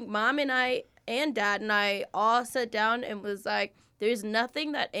where I think mom and I and dad and I all sat down and was like, There's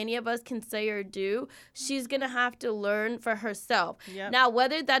nothing that any of us can say or do. She's going to have to learn for herself. Yep. Now,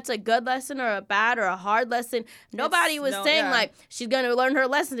 whether that's a good lesson or a bad or a hard lesson, nobody was saying, like, she's going to learn her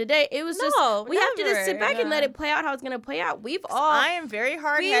lesson today. It was just, we have to just sit back and let it play out how it's going to play out. I am very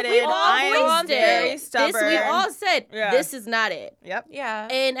hard-headed. I am very stubborn. We all said, this is not it. Yep. Yeah.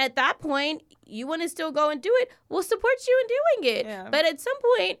 And at that point, you want to still go and do it, we'll support you in doing it. Yeah. But at some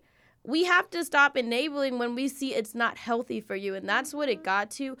point, we have to stop enabling when we see it's not healthy for you. And that's what it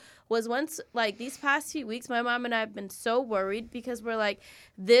got to, was once, like, these past few weeks, my mom and I have been so worried because we're like,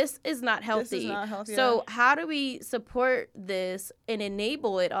 this is not healthy. This is not healthy. So how do we support this and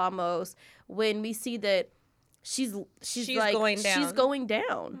enable it almost when we see that she's like, going down. She's going down.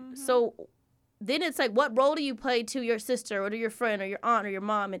 Mm-hmm. So then it's like, what role do you play to your sister or to your friend or your aunt or your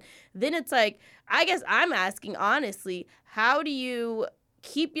mom? And then it's like, I guess I'm asking honestly, how do you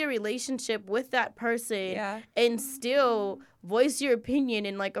keep your relationship with that person and still voice your opinion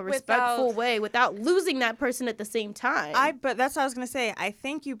in like a respectful way without losing that person at the same time? But that's what I was going to say. I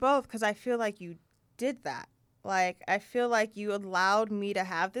thank you both because I feel like you did that. Like, I feel like you allowed me to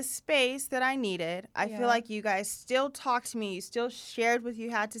have the space that I needed. I feel like you guys still talked to me. You still shared what you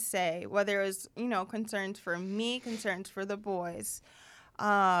had to say, whether it was, concerns for me, concerns for the boys.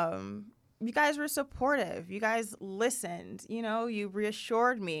 You guys were supportive. You guys listened. You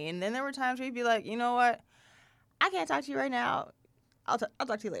reassured me. And then there were times where you'd be like, you know what? I can't talk to you right now. I'll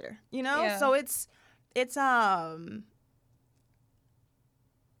talk to you later. So it's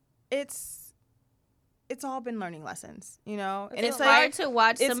all been learning lessons, and it's hard to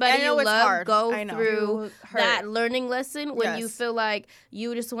watch somebody you love go through that learning lesson when you feel like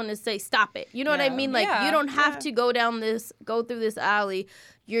you just want to say, stop it. You know what I mean? Like, you don't have to go through this alley.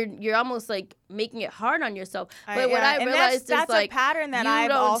 You're almost like making it hard on yourself. But what I realized is like, a pattern that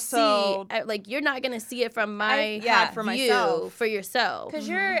I've also see, like, you're not going to see it from my for myself. For yourself. Because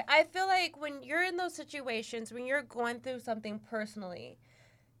I feel like when you're in those situations, when you're going through something personally,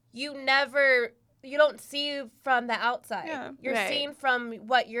 you don't see from the outside. Yeah. You're seeing from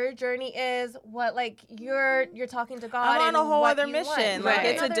what your journey is, what like you're talking to God. I'm on a whole other mission. Like,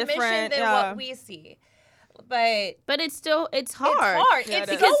 it's a different mission than what we see. But it's hard. It's hard. Yeah,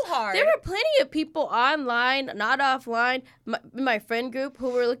 it's so hard. There were plenty of people online, not offline, my friend group who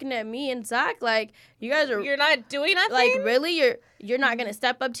were looking at me and Zach like, you're not doing nothing? Like, really? You're not going to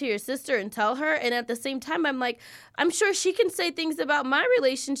step up to your sister and tell her? And at the same time, I'm like, I'm sure she can say things about my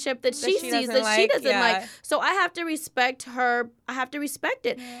relationship that she sees that she doesn't like. So I have to respect her. I have to respect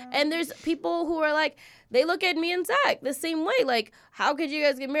it. Yeah. And there's people who are like, they look at me and Zach the same way. Like, how could you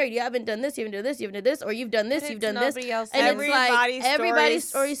guys get married? You haven't done this, you haven't done this, you haven't done this, or you've done this, you've done this. And everybody's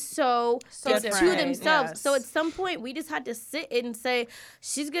story is so different to themselves. Yes. So at some point, we just had to sit and say,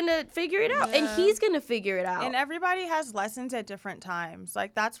 she's going to figure it out, and he's going to figure it out. And everybody has lessons at different times.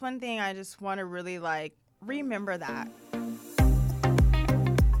 Like, that's one thing I just want to really, like, remember that.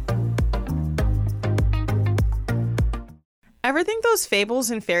 Ever think those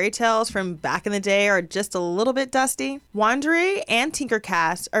fables and fairy tales from back in the day are just a little bit dusty? Wondery and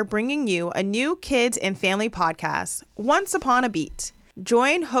Tinkercast are bringing you a new kids and family podcast, Once Upon a Beat.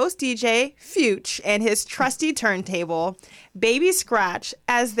 Join host DJ Fuchs and his trusty turntable, Baby Scratch,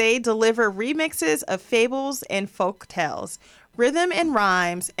 as they deliver remixes of fables and folk tales, rhythm and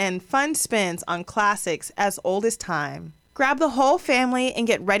rhymes, and fun spins on classics as old as time. Grab the whole family and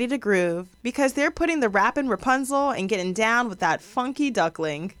get ready to groove because they're putting the rappin' Rapunzel and getting down with that funky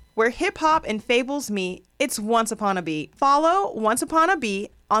duckling. Where hip-hop and fables meet, it's Once Upon a Beat. Follow Once Upon a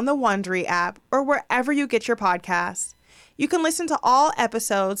Beat on the Wondery app or wherever you get your podcasts. You can listen to all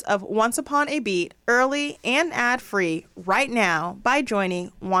episodes of Once Upon a Beat early and ad-free right now by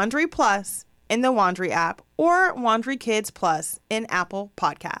joining Wondery Plus in the Wondery app or Wondery Kids Plus in Apple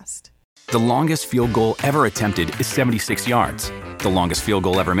Podcast. The longest field goal ever attempted is 76 yards. The longest field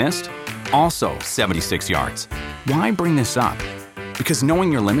goal ever missed? Also 76 yards. Why bring this up? Because knowing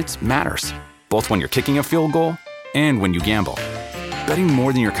your limits matters, both when you're kicking a field goal and when you gamble. Betting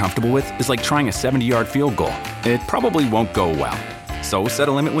more than you're comfortable with is like trying a 70-yard field goal. It probably won't go well. So set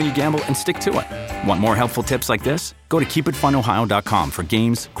a limit when you gamble and stick to it. Want more helpful tips like this? Go to keepitfunohio.com for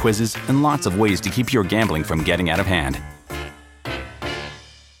games, quizzes, and lots of ways to keep your gambling from getting out of hand.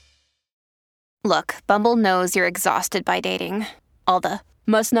 Look, Bumble knows you're exhausted by dating. All the,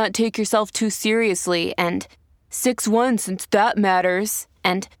 must not take yourself too seriously, and 6'1" since that matters.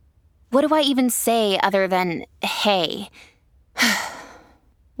 And what do I even say other than, hey?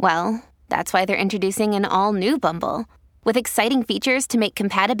 Well, that's why they're introducing an all-new Bumble, with exciting features to make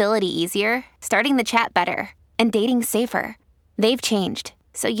compatibility easier, starting the chat better, and dating safer. They've changed,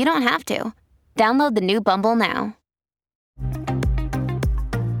 so you don't have to. Download the new Bumble now.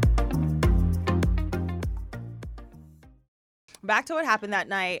 back to what happened that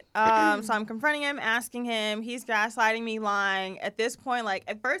night. So I'm confronting him, asking him. He's gaslighting me, lying. At this point, like,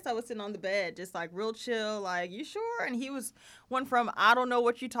 at first I was sitting on the bed, just, like, real chill, like, you sure? And he went from, I don't know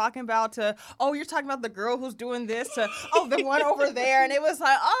what you're talking about, to, oh, you're talking about the girl who's doing this, to, oh, the one over there. And it was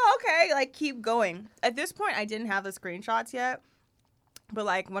like, oh, okay, like, keep going. At this point, I didn't have the screenshots yet. But,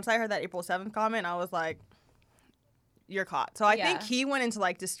 like, once I heard that April 7th comment, I was like, you're caught. So I think he went into,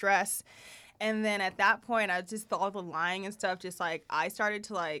 like, distress. And then at that point, I just thought the lying and stuff, just, like, I started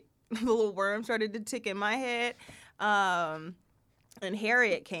to, like, the little worm started to tick in my head. And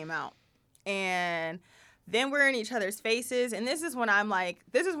Harriet came out. And then we're in each other's faces. And this is when I'm, like,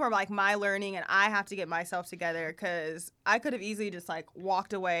 this is where, like, my learning and I have to get myself together, because I could have easily just, like,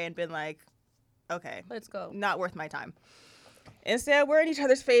 walked away and been like, okay. Let's go. Not worth my time. Instead, we're in each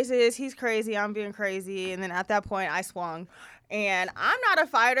other's faces. He's crazy. I'm being crazy. And then at that point, I swung. And I'm not a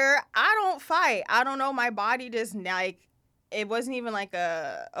fighter. I don't fight. I don't know. My body just, like, it wasn't even like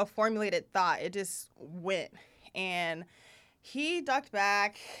a formulated thought. It just went. And he ducked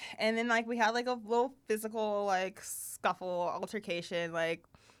back. And then, like, we had, like, a little physical, like, scuffle, altercation. Like,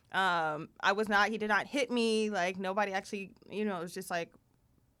 he did not hit me. Like, nobody actually, it was just, like,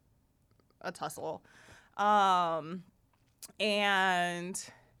 a tussle. And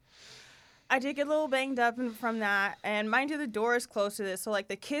I did get a little banged up from that. And mind you, the door is close to this. So, like,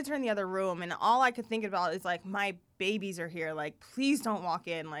 the kids are in the other room. And all I could think about is, like, my babies are here. Like, please don't walk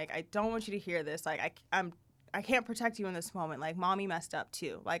in. Like, I don't want you to hear this. Like, I can't protect you in this moment. Like, mommy messed up,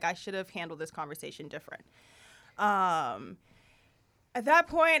 too. Like, I should have handled this conversation different. At that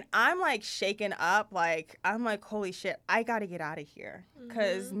point, I'm, like, shaken up. Like, I'm like, holy shit, I got to get out of here.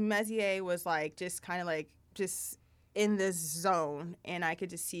 Because Messier was, like, just kind of, like, just in this zone, and I could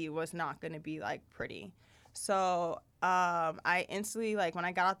just see it was not going to be, like, pretty. So I instantly, like, when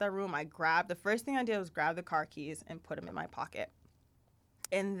I got out that room, the first thing I did was grab the car keys and put them in my pocket.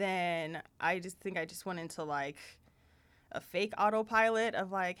 And then I just went into, like, a fake autopilot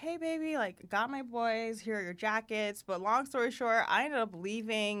of, like, hey, baby, like, got my boys, here are your jackets. But long story short, I ended up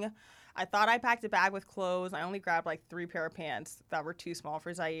leaving. I thought I packed a bag with clothes. I only grabbed, like, 3 pair of pants that were too small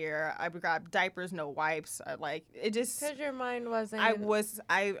for Zaire. I grabbed diapers, no wipes. It just... Because your mind wasn't...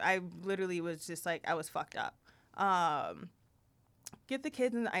 I literally was just, like, I was fucked up. Get the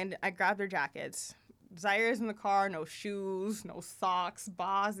kids, and I grabbed their jackets. Zaire's in the car, no shoes, no socks,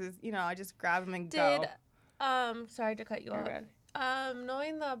 Boz is, I just grab them and go. Sorry to cut you off.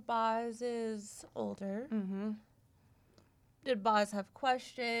 Knowing that Boz is older... Mm-hmm. Did Boz have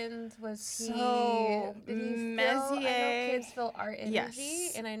questions? Did he feel, I know kids feel our energy,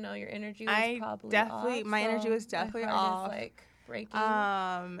 and I know your energy was probably off. My energy was definitely off. Is, like, breaking.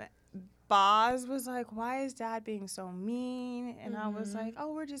 Boz was like, why is Dad being so mean? And I was like,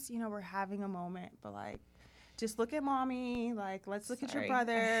 oh, we're just, we're having a moment, but, like, just look at mommy, like, let's look at your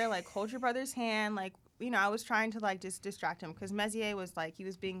brother, like, hold your brother's hand, like, I was trying to, like, just distract him, because Messier was, like, he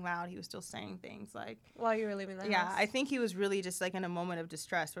was being loud. He was still saying things, like... While you were leaving the house? Yeah, I think he was really just, like, in a moment of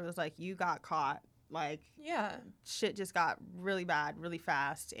distress where it was, like, you got caught. Like, yeah, shit just got really bad, really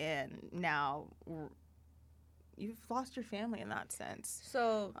fast, and now you've lost your family in that sense.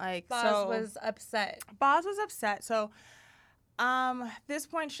 So, like, Boz was upset. Boz was upset, so... this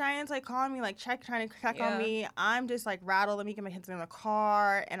point, Cheyenne's, like, calling me, like, trying to check on me. I'm just, like, rattled. Let me get my kids in the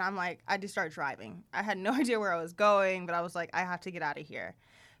car. And I'm, like, I just start driving. I had no idea where I was going, but I was, like, I have to get out of here.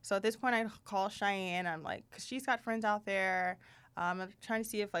 So at this point, I call Cheyenne. I'm, like, because she's got friends out there. I'm trying to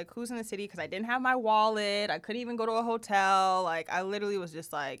see if, like, who's in the city, because I didn't have my wallet. I couldn't even go to a hotel. Like, I literally was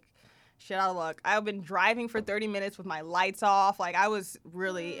just, like, shit out of luck. I've been driving for 30 minutes with my lights off. Like, I was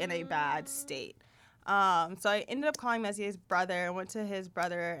really in a bad state. So I ended up calling Messier's brother. I went to his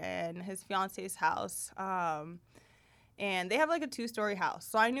brother and his fiance's house. And they have, like, a 2-story house.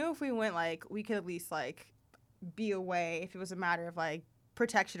 So I knew if we went, like, we could at least, like, be away if it was a matter of, like,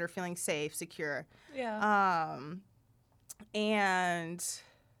 protection or feeling safe, secure. Yeah. And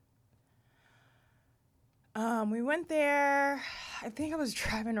we went there. I think I was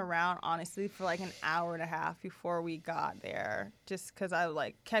driving around, honestly, for, like, an hour and a half before we got there, just because I,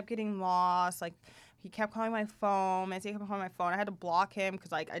 like, kept getting lost. Like, he kept calling my phone. Messier kept calling my phone. I had to block him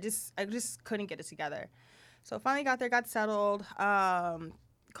because, like, I just couldn't get it together. So finally got there, got settled,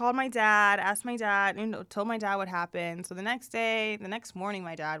 called my dad, asked my dad, told my dad what happened. So the next morning,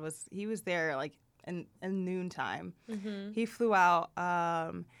 my dad was there, like, in noontime. Mm-hmm. He flew out,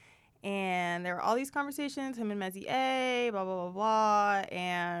 and there were all these conversations, him and Messier, blah, blah, blah, blah.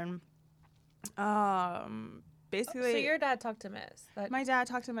 And basically. So your dad talked to Mez. My dad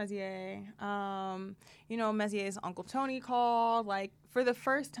talked to Messier. Messier's Uncle Tony called. Like, for the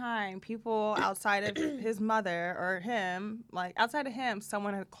first time, people outside of his mother or him, like, outside of him,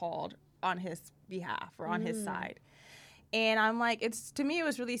 someone had called on his behalf or on his side. And I'm like, to me, it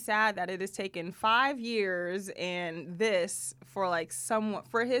was really sad that it has taken 5 years and this for, like,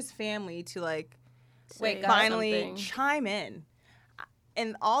 for his family to, like, finally chime in.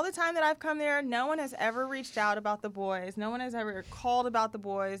 And all the time that I've come there, no one has ever reached out about the boys. No one has ever called about the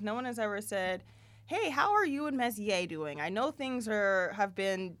boys. No one has ever said, hey, how are you and Messier doing? I know things have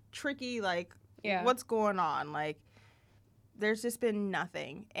been tricky. Like, what's going on? Like, there's just been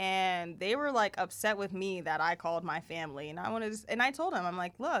nothing. And they were, like, upset with me that I called my family. And I told them, I'm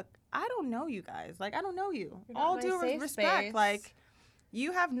like, look, I don't know you guys. Like, I don't know you. All due respect. Space. Like,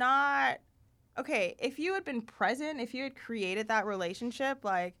 you have not... Okay, if you had been present, if you had created that relationship,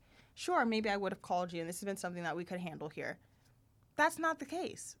 like, sure, maybe I would have called you and this has been something that we could handle here. That's not the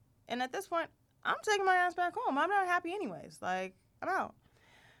case. And at this point, I'm taking my ass back home. I'm not happy anyways. Like, I'm out.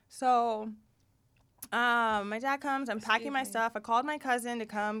 So, my dad comes. I'm packing my stuff. I called my cousin to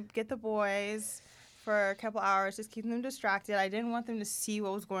come get the boys for a couple hours, just keeping them distracted. I didn't want them to see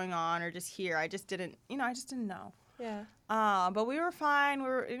what was going on or just hear. I just didn't know. Yeah. But we were fine. We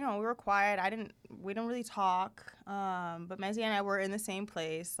were quiet. We don't really talk. But Mezzy and I were in the same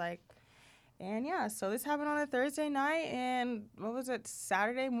place. So this happened on a Thursday night, and what was it?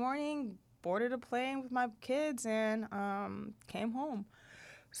 Saturday morning, boarded a plane with my kids and came home.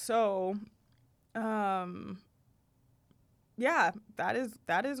 So, that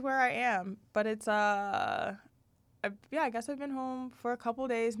is where I am. But it's I guess I've been home for a couple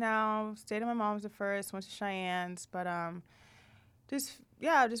days now. Stayed at my mom's at first, went to Cheyenne's, but just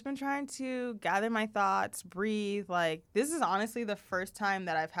been trying to gather my thoughts, breathe. Like, this is honestly the first time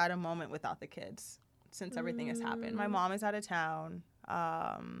that I've had a moment without the kids since everything has happened. My mom is out of town.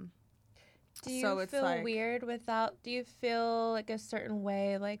 Do you feel weird without? Do you feel like a certain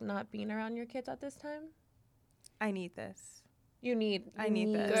way, like not being around your kids at this time? I need this. I need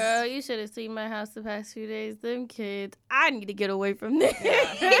this. Girl, you should have seen my house the past few days. Them kids, I need to get away from them.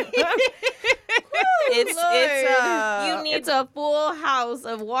 It's a full house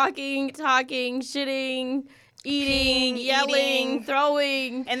of walking, talking, shitting, eating, yelling,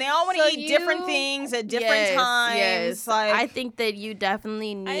 throwing. And they all want to eat different things at different times. Yes. Like, I think that you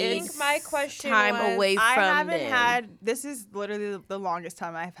definitely need I think my question time away from this is literally the longest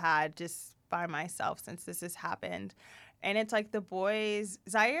time I've had just by myself since this has happened. And it's like the boys,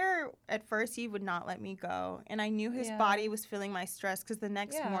 Zaire, at first, he would not let me go. And I knew his body was feeling my stress because the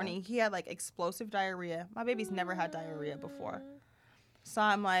next morning he had like explosive diarrhea. My baby's never had diarrhea before. So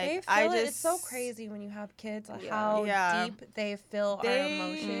I'm like, it's so crazy when you have kids, like how deep they feel our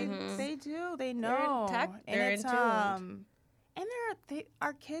emotions. Mm-hmm. They do. They know. They're in tune. And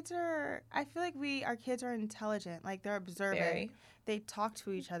our kids are, I feel like our kids are intelligent. Like, they're observant. Very. They talk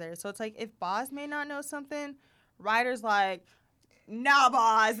to each other. So it's like, if Boz may not know something, Ryder's like, nah,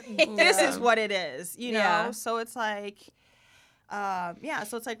 Boz, this is what it is, you know? Yeah. So it's like, so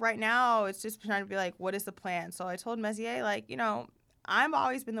it's like right now, it's just trying to be like, what is the plan? So I told Messier, like, I've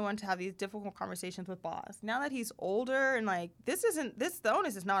always been the one to have these difficult conversations with Boz. Now that he's older and like, the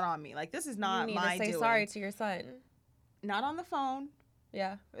onus is not on me. Like, this is not my doing. You need to say sorry to your son. Not on the phone.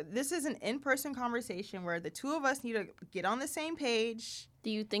 Yeah. This is an in-person conversation where the two of us need to get on the same page. Do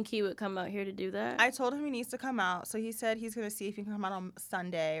you think he would come out here to do that? I told him he needs to come out. So he said he's going to see if he can come out on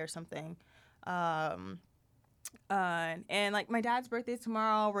Sunday or something. And like, my dad's birthday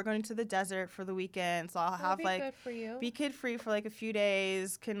tomorrow. We're going to the desert for the weekend. So I'll have good for you. Be kid-free for like a few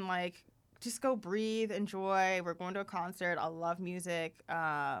days. Can like just go breathe, enjoy. We're going to a concert. I love music. You're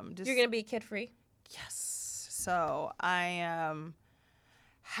going to be kid-free? Yes. So I am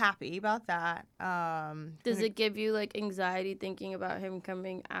happy about that. Does it give you like anxiety thinking about him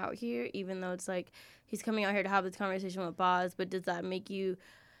coming out here, even though it's like he's coming out here to have this conversation with Boz? But does that make you,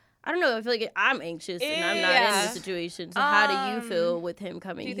 I don't know, I feel like I'm anxious and I'm not in the situation. So how do you feel with him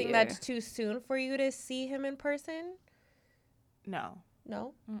coming here? Do you think that's too soon for you to see him in person? No.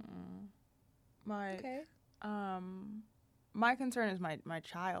 Okay. My concern is my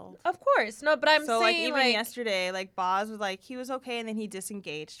child. Of course. No, but I'm saying, like, even yesterday, like, Boz was like, he was okay, and then he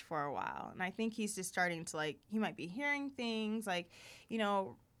disengaged for a while. And I think he's just starting to, like, he might be hearing things. Like,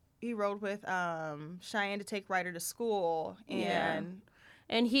 he rode with Cheyenne to take Ryder to school. And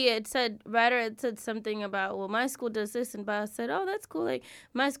Ryder had said something about, well, my school does this. And Boz said, oh, that's cool. Like,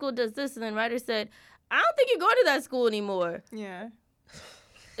 my school does this. And then Ryder said, I don't think you're going to that school anymore. Yeah.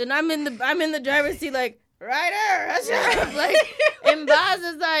 And I'm in the driver's seat, like, Ryder, like, and Boz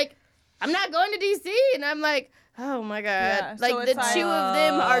is like, I'm not going to DC. And I'm like, oh my God. Yeah, so like, the it's two of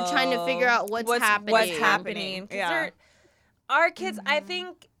them are trying to figure out what's happening. What's happening. Yeah. Our kids, I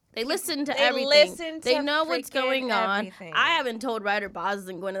think... They listen to they everything. Listen to they know what's going on. Everything. I haven't told Ryder Boz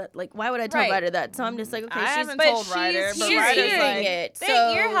isn't going to, like, why would I tell Ryder that? So I'm just like, okay, I she's haven't told Ryder, but Ryder's hearing like, it. They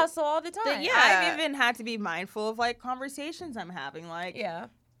So ear hustle all the time. I've even had to be mindful of, like, conversations I'm having. Like, yeah.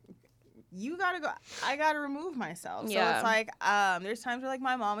 You gotta go. I gotta remove myself. So Yeah. it's like, there's times where like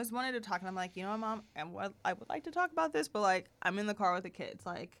my mom has wanted to talk, and I'm like, you know, Mom, I would like to talk about this, but like I'm in the car with the kids,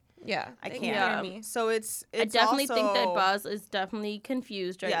 like yeah, I they can't. hear me. So it's I definitely also, think that Boz is definitely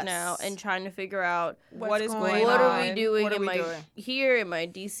confused right Yes. now and trying to figure out what is going on. what are we doing? What are Am we I doing? here? Am I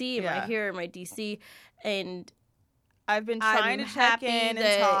DC? Am Yeah. I here? Am I DC? And I've been trying I'm to check happy in that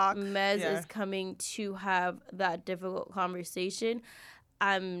and talk. Mez Yeah. is coming to have that difficult conversation.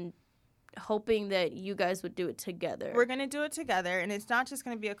 I'm hoping that you guys would do it together. We're gonna do it together, and it's not just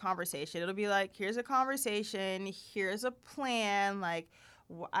gonna be a conversation. It'll be like, here's a conversation, here's a plan. Like,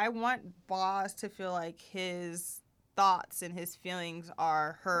 I want Boz to feel like his thoughts and his feelings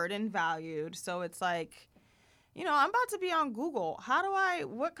are heard and valued. So it's like, you know, I'm about to be on Google.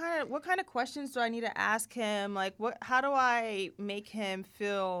 What kind of questions do I need to ask him? Like, how do I make him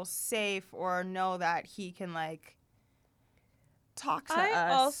feel safe or know that he can like talk to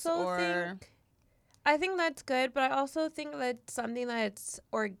us? I think that's good, but I also think that's something that's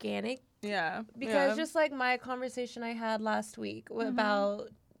organic. Yeah. Because just like my conversation I had last week about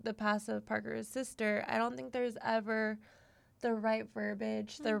the past of Parker's sister, I don't think there's ever the right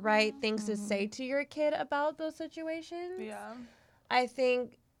verbiage, the right things to say to your kid about those situations. Yeah. I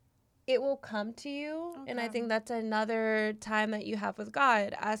think it will come to you. And I think that's another time that you have with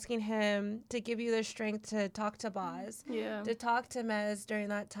God, asking him to give you the strength to talk to Boz, to talk to Mez during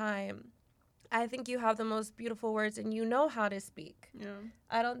that time. I think you have the most beautiful words and you know how to speak. Yeah.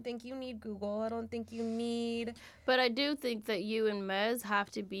 I don't think you need Google. I don't think you need... But I do think that you and Mez have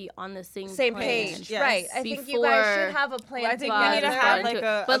to be on the same page. Yes. Right. I think you guys should have a plan. Well, I think we need to have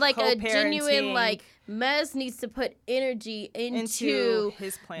like a genuine, like, Mez needs to put energy into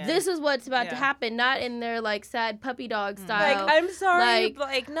his plan. This is what's about to happen, not in their like sad puppy dog style. Like, I'm sorry,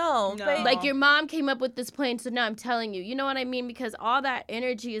 no. But, like, your mom came up with this plan, so now I'm telling you. You know what I mean? Because all that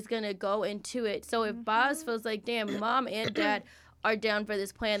energy is gonna go into it. So if Boz feels like, damn, Mom and Dad are down for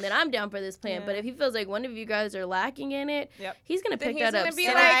this plan, then I'm down for this plan. But if he feels like one of you guys are lacking in it, he's gonna pick that up. Be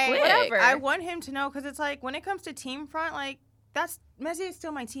like, whatever. I want him to know, because it's like when it comes to team front, like Mezzy is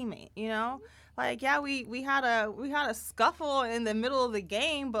still my teammate, you know. Like, yeah, we had a scuffle in the middle of the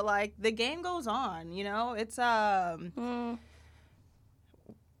game, but like the game goes on, you know. It's I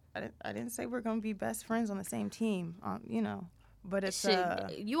didn't say we're gonna be best friends on the same team, you know. But it's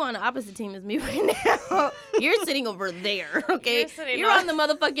you on the opposite team as me right now. You're sitting over there, okay? You're on the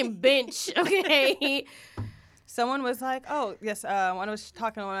motherfucking bench, okay? Someone was like, "Oh, yes." When I was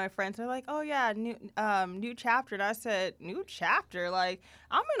talking to one of my friends, they're like, "Oh yeah, new chapter." And I said, "New chapter? Like,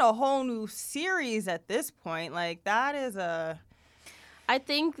 I'm in a whole new series at this point. Like, that is a." I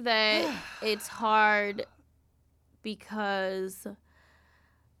think that it's hard because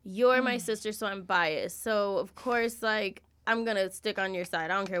you're my sister, so I'm biased. So of course, like, I'm gonna stick on your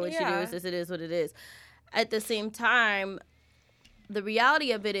side. I don't care what you do. It's just, it is what it is. At the same time, the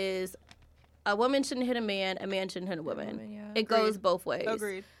reality of it is, a woman shouldn't hit a man shouldn't hit a woman. It goes both ways.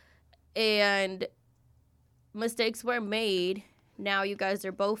 Agreed. And mistakes were made. Now you guys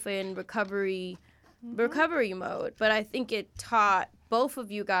are both in recovery mode. But I think it taught both of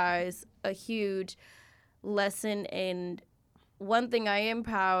you guys a huge lesson. And one thing I am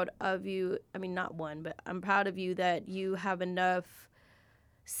proud of you, I mean, not one, but I'm proud of you that you have enough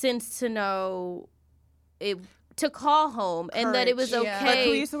sense to know it, to call home, Courage. And that it was okay. But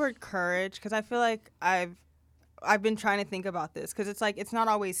can we use the word courage? Because I feel like I've been trying to think about this, because it's like, it's not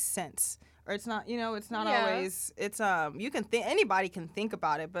always sense, or it's not, you know, it's not always, it's you can think, anybody can think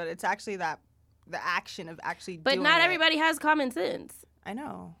about it, but it's actually the action of actually doing it. But not everybody has common sense. I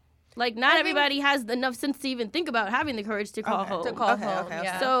know. Like, not everybody has enough sense to even think about having the courage to call home. To call home,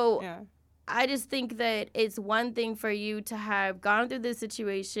 yeah. So I just think that it's one thing for you to have gone through this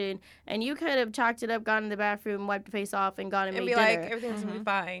situation, and you could have chalked it up, gone in the bathroom, wiped your face off, and gone and made be dinner. like, everything's gonna be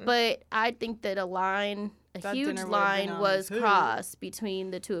fine. But I think that a huge line was crossed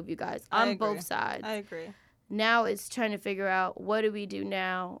between the two of you guys on both sides. I agree. Now it's trying to figure out, what do we do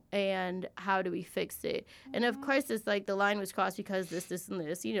now, and how do we fix it? And of course, it's like the line was crossed because this, and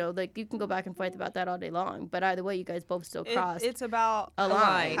this. You know, like, you can go back and forth about that all day long. But either way, you guys both still crossed. It's about a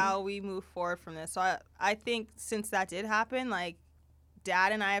line. How we move forward from this. So I think since that did happen, like,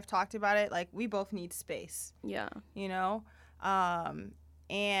 Dad and I have talked about it. Like, we both need space. Yeah. You know,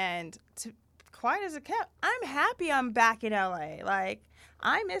 And quiet as a kept, I'm happy I'm back in LA. Like,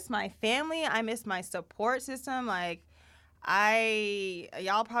 I miss my family. I miss my support system. Like,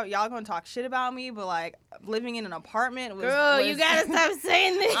 y'all gonna talk shit about me, but like living in an apartment was. Girl, you gotta stop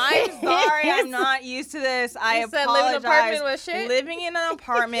saying this. I'm sorry, I'm not used to this. I apologize. Living in an apartment with shit? Living in an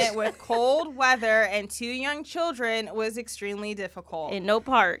apartment with cold weather and 2 young children was extremely difficult. And no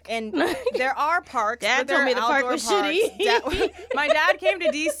park. And there are parks. Dad but told me they're the park outdoor was parks. shitty. My dad came to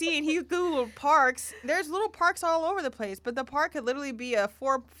DC and he Googled parks. There's little parks all over the place, but the park could literally be a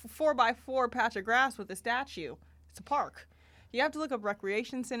 4x4 patch of grass with a statue. It's a park. You have to look up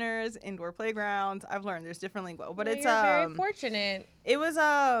recreation centers, indoor playgrounds. I've learned there's different lingo, but it's you're very fortunate. It was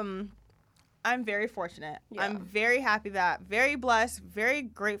I'm very fortunate. Yeah. I'm very happy very blessed, very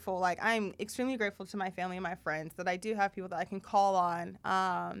grateful. Like, I'm extremely grateful to my family and my friends that I do have people that I can call on,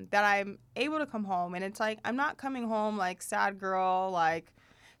 that I'm able to come home. And it's like, I'm not coming home like sad girl, like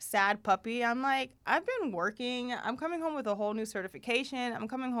sad puppy. I'm like, I've been working. I'm coming home with a whole new certification. I'm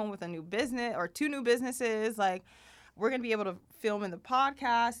coming home with a new business or 2 new businesses. Like, we're going to be able to film in the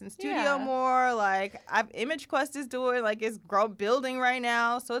podcast and studio more. Like, Image Quest is doing, like, it's building right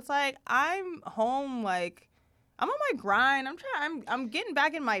now. So it's like, I'm home, like, I'm on my grind. I'm getting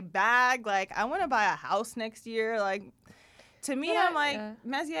back in my bag. Like, I want to buy a house next year. Like, to me, I'm like,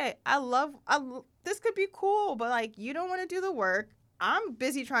 Messier, I love, this could be cool, but, like, you don't want to do the work. I'm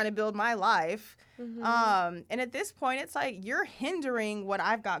busy trying to build my life. And at this point, it's like, you're hindering what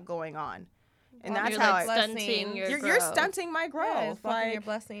I've got going on. And that's you're how like stunting your growth. You're stunting my growth. Yeah, it's blocking like, your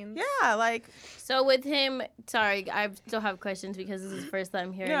blessings. Yeah, like. So with him, sorry, I still have questions because this is the first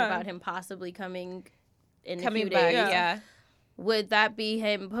time hearing about him possibly coming in a few days. Yeah. Would that be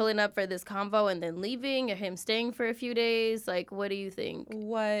him pulling up for this convo and then leaving, or him staying for a few days? Like, what do you think?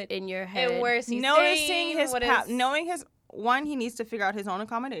 What in your head? And where is he noticing staying? his knowing his one, he needs to figure out his own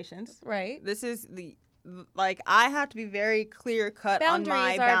accommodations. Right. This is like, I have to be very clear cut on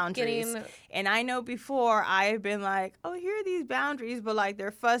my boundaries. And I know before I've been like, oh, here are these boundaries, but like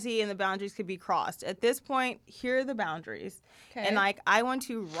they're fuzzy and the boundaries could be crossed. At this point, here are the boundaries. Okay. And like, I want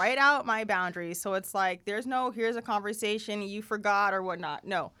to write out my boundaries. So it's like, there's no, here's a conversation you forgot or whatnot.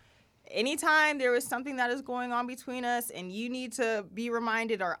 No. Anytime there is something that is going on between us and you need to be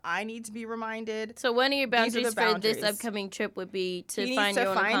reminded or I need to be reminded. So one of your boundaries for this upcoming trip would be to find your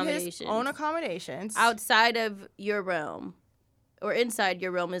own accommodations. His own accommodations. Outside of your realm or inside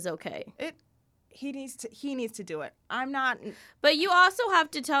your realm is okay. He needs to do it. I'm not. But you also have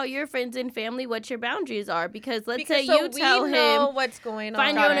to tell your friends and family what your boundaries are, because say you tell him what's going on.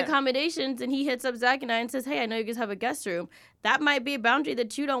 Find your own accommodations, and he hits up Zach and I and says, "Hey, I know you guys have a guest room." That might be a boundary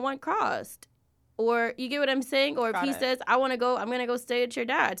that you don't want crossed. Or you get what I'm saying? Or if he says, I'm gonna go stay at your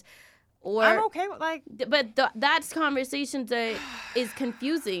dad's. Or I'm okay with like, but that's conversations that is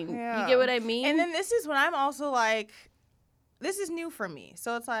confusing. Yeah. You get what I mean? And then this is when I'm also like, this is new for me.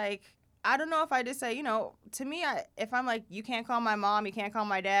 So it's like, I don't know if I just say, to me, if I'm like, you can't call my mom, you can't call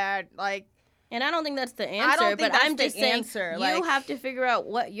my dad, like. And I don't think that's the answer, but I'm just saying you have to figure out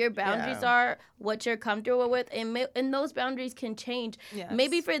what your boundaries are, what you're comfortable with, and those boundaries can change. Yes.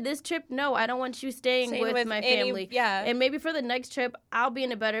 Maybe for this trip, no, I don't want you staying with my family. And maybe for the next trip, I'll be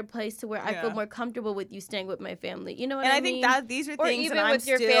in a better place to where I feel more comfortable with you staying with my family. You know what I mean? And I think that these are things even that with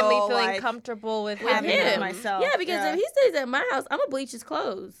your family feeling comfortable with him. Myself. Yeah, because if he stays at my house, I'm going to bleach his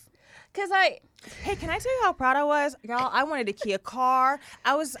clothes. Hey, can I tell you how proud I was, y'all? I wanted a Kia car.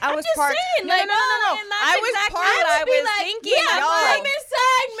 I was parked. Saying, no. I was parked. I was thinking. Come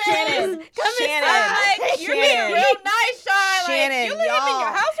inside, man. Shannon. You're being real nice, Sean. Shannon, you live in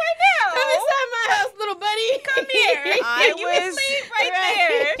your house right now. Come inside my house, little buddy. Come here. I you can sleep right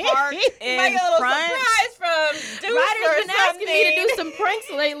there. Parked in like a little front. surprise from Deuce Ryder's been asking me to do some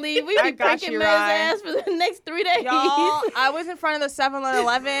pranks lately. We be pranking man's ass for the next 3 days. Y'all, I was in front of the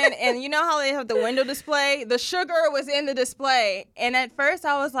 7-Eleven, and you know how they have the window display? The sugar was in the display. And at first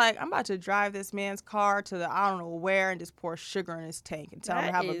I was like, I'm about to drive this man's car to I don't know where and just pour sugar in his tank and tell him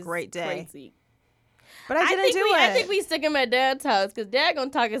to have a great day. Crazy. But I didn't do it. I think we stick him at Dad's house because Dad gonna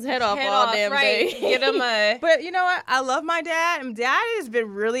talk his head off all damn day. Get him a. But you know what? I love my dad. And Dad has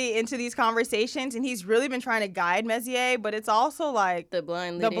been really into these conversations, and he's really been trying to guide Messier. But it's also like the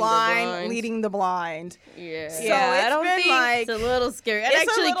blind leading the blind. Yeah. So I don't think it's a little scary. I'd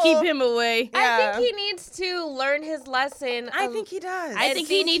actually keep him away. Yeah. I think he needs to learn his lesson. I think he does. I think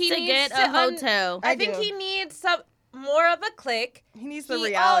he needs to get a hotel. I think he needs more of a click. He needs the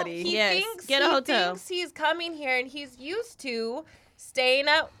reality. He thinks he's coming here and he's used to staying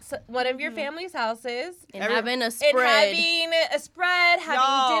at one of your family's houses and having a spread,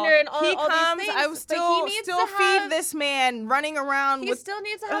 having dinner and all, he all comes, these things. I will still feed this man running around. He still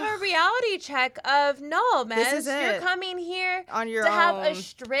needs to have a reality check of, no, man, This is you're it. coming here On your to have a own.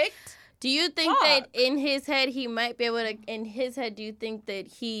 strict. Do you think that in his head he might be able to? In his head, do you think that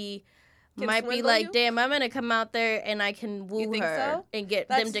he might be swindle like, you? damn, I'm gonna come out there and I can woo think her so? and get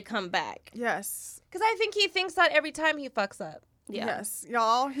them to come back? Yes. Because I think he thinks that every time he fucks up. Yeah. Yes,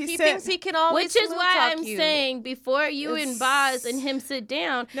 y'all. He thinks he can always Which is smooth why talk I'm you. saying before you and Boz and him sit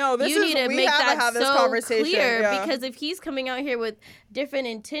down, No, this you is- need to we make have to that have this so conversation, clear yeah. because if he's coming out here with different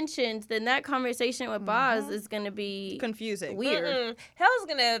intentions, then that conversation with Boz is going to be confusing. weird. Hell's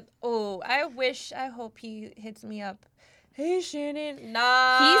gonna. Oh, I hope he hits me up. Hey, Shannon.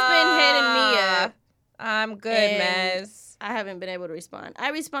 Nah. He's been hitting me up. I'm good, and Mez. I haven't been able to respond. I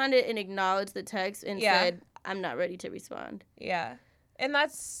responded and acknowledged the text and said, I'm not ready to respond. Yeah. And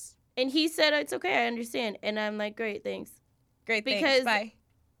that's And he said, it's okay, I understand. And I'm like, great, thanks. great. Because Bye.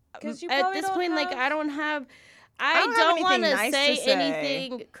 Because you at probably this don't point, like, have- I don't have don't have want anything to nice say to say.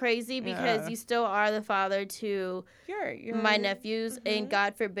 anything crazy because Yeah. you still are the father to You're my nephews, and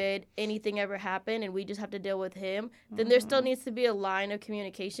God forbid anything ever happen and we just have to deal with him, then there still needs to be a line of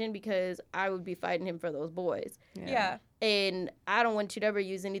communication because I would be fighting him for those boys. Yeah. And I don't want you to ever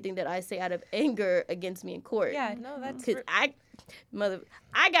use anything that I say out of anger against me in court. Yeah. No, that's. Because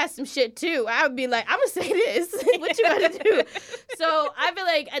I got some shit too. I would be like, I'm gonna say this. What you gotta do? So I feel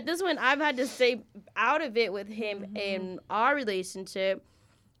like at this point I've had to stay out of it with him in our relationship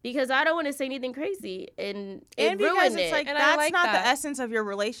because I don't want to say anything crazy and And because ruin it's it. like And I that's like not that. the essence of your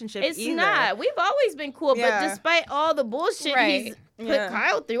relationship It's either. not. We've always been cool, Yeah. but despite all the bullshit Right. he's put Yeah.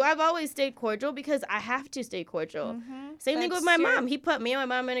 Kyle through, I've always stayed cordial because I have to stay cordial. Same thing with That's my true. mom. He put me and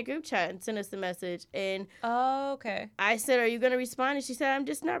my mom in a group chat and sent us a message. And Oh, okay. I said, are you going to respond? And she said, I'm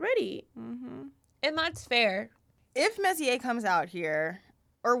just not ready. And that's fair. If Messier comes out here,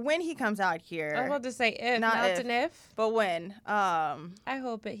 or when he comes out here, I was about to say if, Not not if. an if. but when, I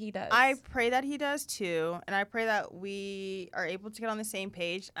hope he does. I pray that he does too, and I pray that we are able to get on the same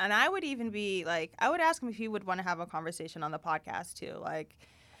page. And I would even be like, I would ask him if he would want to have a conversation on the podcast too, like,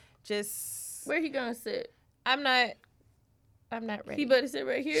 just. Where he going to sit? I'm not ready. He better sit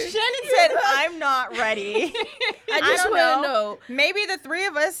right here. Shannon said, "I'm not ready." I just don't want to know. know. Maybe the three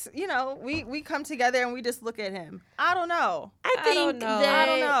of us, we come together and we just look at him. I don't know. I think don't know. that I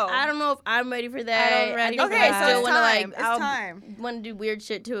don't know. I don't know if I'm ready for that. I don't ready think for I that. still it's want to time. like. It's time. Want to do weird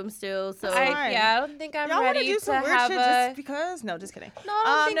shit to him still. So fine. I don't think I'm Y'all want to ready do to some weird have shit a. just because? No, just kidding. No,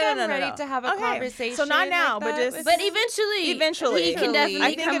 I don't think I'm ready no. to have a Okay, conversation. so not now, like but that just- with- But eventually, he can definitely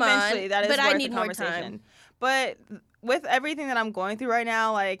I think come eventually on. that is but worth I need the more conversation. time. But with everything that I'm going through right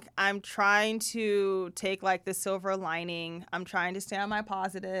now, like, I'm trying to take like the silver lining. I'm trying to stay on my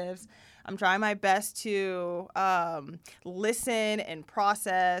positives. I'm trying my best to listen and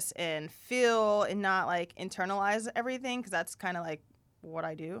process and feel and not like internalize everything, because that's kind of like what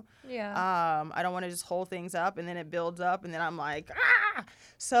I do. Yeah. I don't want to just hold things up and then it builds up and then I'm like, ah!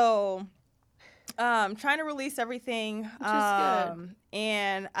 So trying to release everything. Which is good.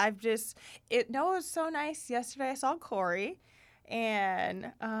 And I've just, it was so nice. Yesterday I saw Corey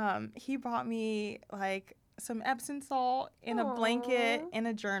and he brought me like some Epsom salt in a blanket and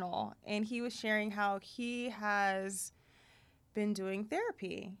a journal. And he was sharing how he has been doing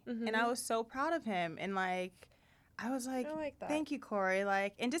therapy. And I was so proud of him. And like, I was like, I like that. thank you, Corey.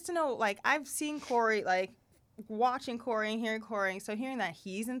 Like, and just to know, like, I've seen Corey, like, watching Corey and hearing Corey. So hearing that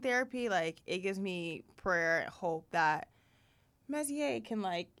he's in therapy, like, it gives me prayer and hope that Messier can,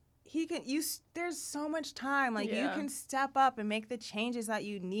 like, there's so much time. Like, Yeah. you can step up and make the changes that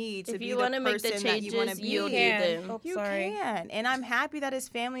you need to If be you the want to make the person that you want to changes, be. you'll do can. them. Oh, You sorry. can. And I'm happy that his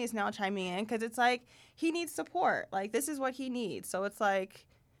family is now chiming in, because it's like he needs support. Like, this is what he needs. So it's like,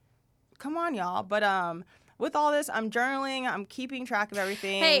 come on, y'all. But with all this, I'm journaling. I'm keeping track of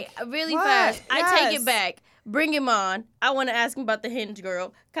everything. Hey, really What? fast. I take Yes. it back. Bring him on. I want to ask him about the Hinge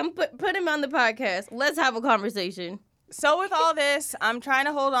girl. Come put him on the podcast. Let's have a conversation. So with all this, I'm trying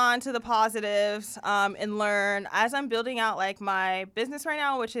to hold on to the positives and learn as I'm building out like my business right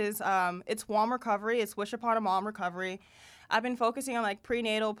now, which is it's Mom Recovery. It's Wish Upon a Mom Recovery. I've been focusing on like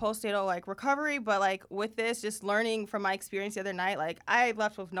prenatal, postnatal like recovery, but like with this, just learning from my experience the other night, like I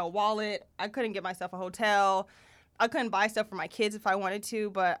left with no wallet. I couldn't get myself a hotel. I couldn't buy stuff for my kids if I wanted to,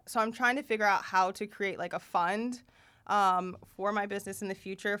 but so I'm trying to figure out how to create like a fund for my business in the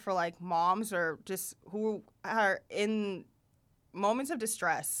future for like moms or just who are in moments of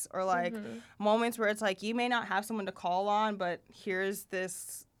distress or like moments where it's like you may not have someone to call on, but here's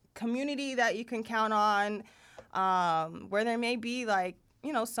this community that you can count on, where there may be like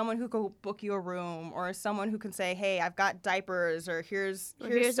someone who could book you a room, or someone who can say, hey, I've got diapers, or here's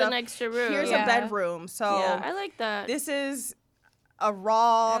an extra room. Here's a bedroom. So I like that. This is a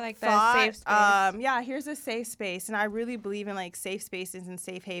raw thought. Safe space. Here's a safe space. And I really believe in like safe spaces and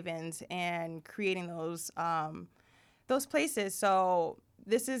safe havens and creating those places. So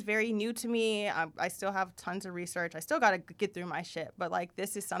this is very new to me. I still have tons of research. I still got to get through my shit. But like,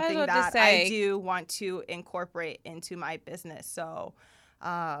 this is something that I do want to incorporate into my business. So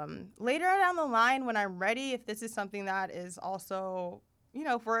later down the line, when I'm ready, if this is something that is also,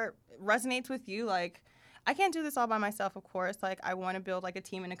 if it resonates with you, like, I can't do this all by myself, of course. Like, I want to build like a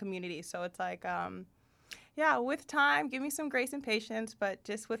team and a community. So it's like, with time, give me some grace and patience. But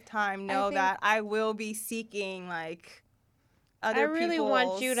just with time, know that I will be seeking like other people's. I really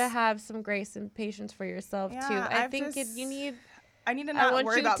want you to have some grace and patience for yourself too. I need to not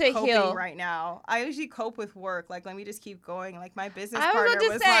worry about coping right now. I usually cope with work. Like, let me just keep going. Like, my business partner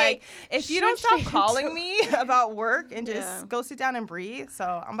was like, if you don't stop calling me about work and just go sit down and breathe. So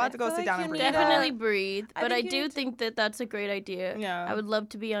I'm about to go sit down and breathe. Definitely breathe. But I do think that that's a great idea. Yeah. I would love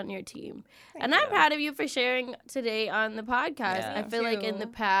to be on your team. And I'm proud of you for sharing today on the podcast. I feel like in the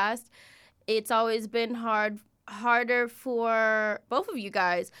past, it's always been harder for both of you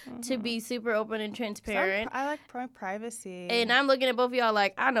guys to be super open and transparent. I like privacy. And I'm looking at both of y'all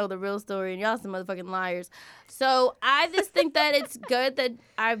like, I know the real story and y'all some motherfucking liars. So I just think that it's good that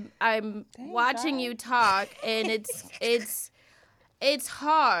I'm watching you talk, and it's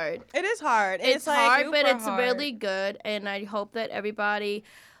hard. It is hard. It's hard, but it's really good. And I hope that everybody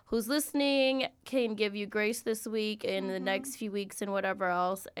who's listening can give you grace this week and the next few weeks and whatever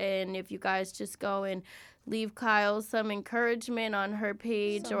else. And if you guys just go and leave Kyle some encouragement on her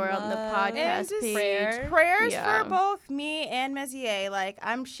page or on the podcast page. Prayers for both me and Messier. Like,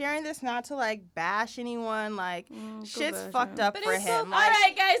 I'm sharing this not to like bash anyone. Like, shit's fucked up for him. All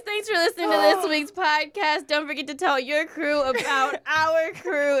right, guys, thanks for listening to this week's podcast. Don't forget to tell your crew about our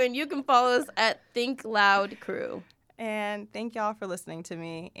crew, and you can follow us at Think Loud Crew. And thank y'all for listening to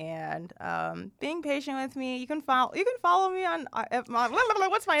me and being patient with me. You can follow me on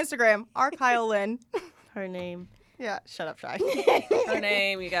what's my Instagram? Kyle Lynn. Her name. Yeah, shut up, Shy. Her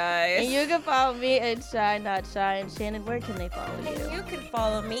name, you guys. And you can follow me at Shy Not Shy. And Shannon, where can they follow you? And you can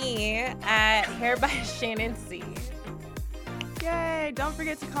follow me at Hair by Shannon C. Yay! Don't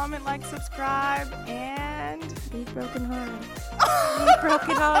forget to comment, like, subscribe, and leave broken hearts. Leave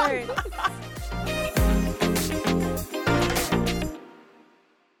broken hearts.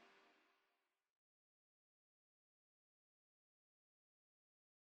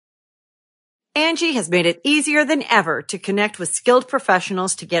 Angie has made it easier than ever to connect with skilled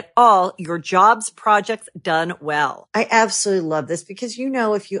professionals to get all your jobs projects done well. I absolutely love this because,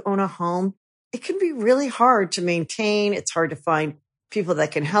 if you own a home, it can be really hard to maintain. It's hard to find people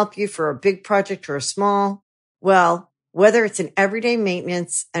that can help you for a big project or a small. Well, whether it's in everyday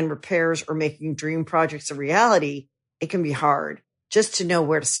maintenance and repairs or making dream projects a reality, it can be hard just to know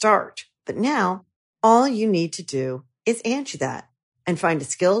where to start. But now, all you need to do is Angie that and find a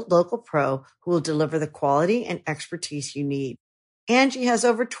skilled local pro who will deliver the quality and expertise you need. Angie has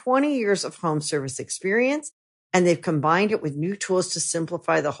over 20 years of home service experience, and they've combined it with new tools to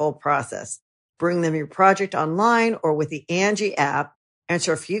simplify the whole process. Bring them your project online or with the Angie app,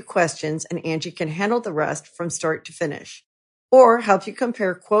 answer a few questions, and Angie can handle the rest from start to finish. Or help you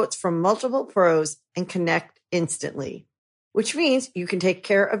compare quotes from multiple pros and connect instantly, which means you can take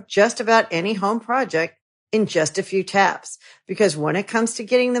care of just about any home project in just a few taps. Because when it comes to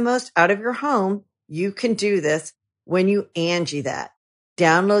getting the most out of your home, you can do this when you Angie that.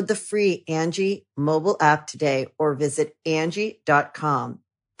 Download the free Angie mobile app today or visit Angie.com.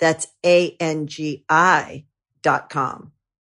 That's ANGI.com.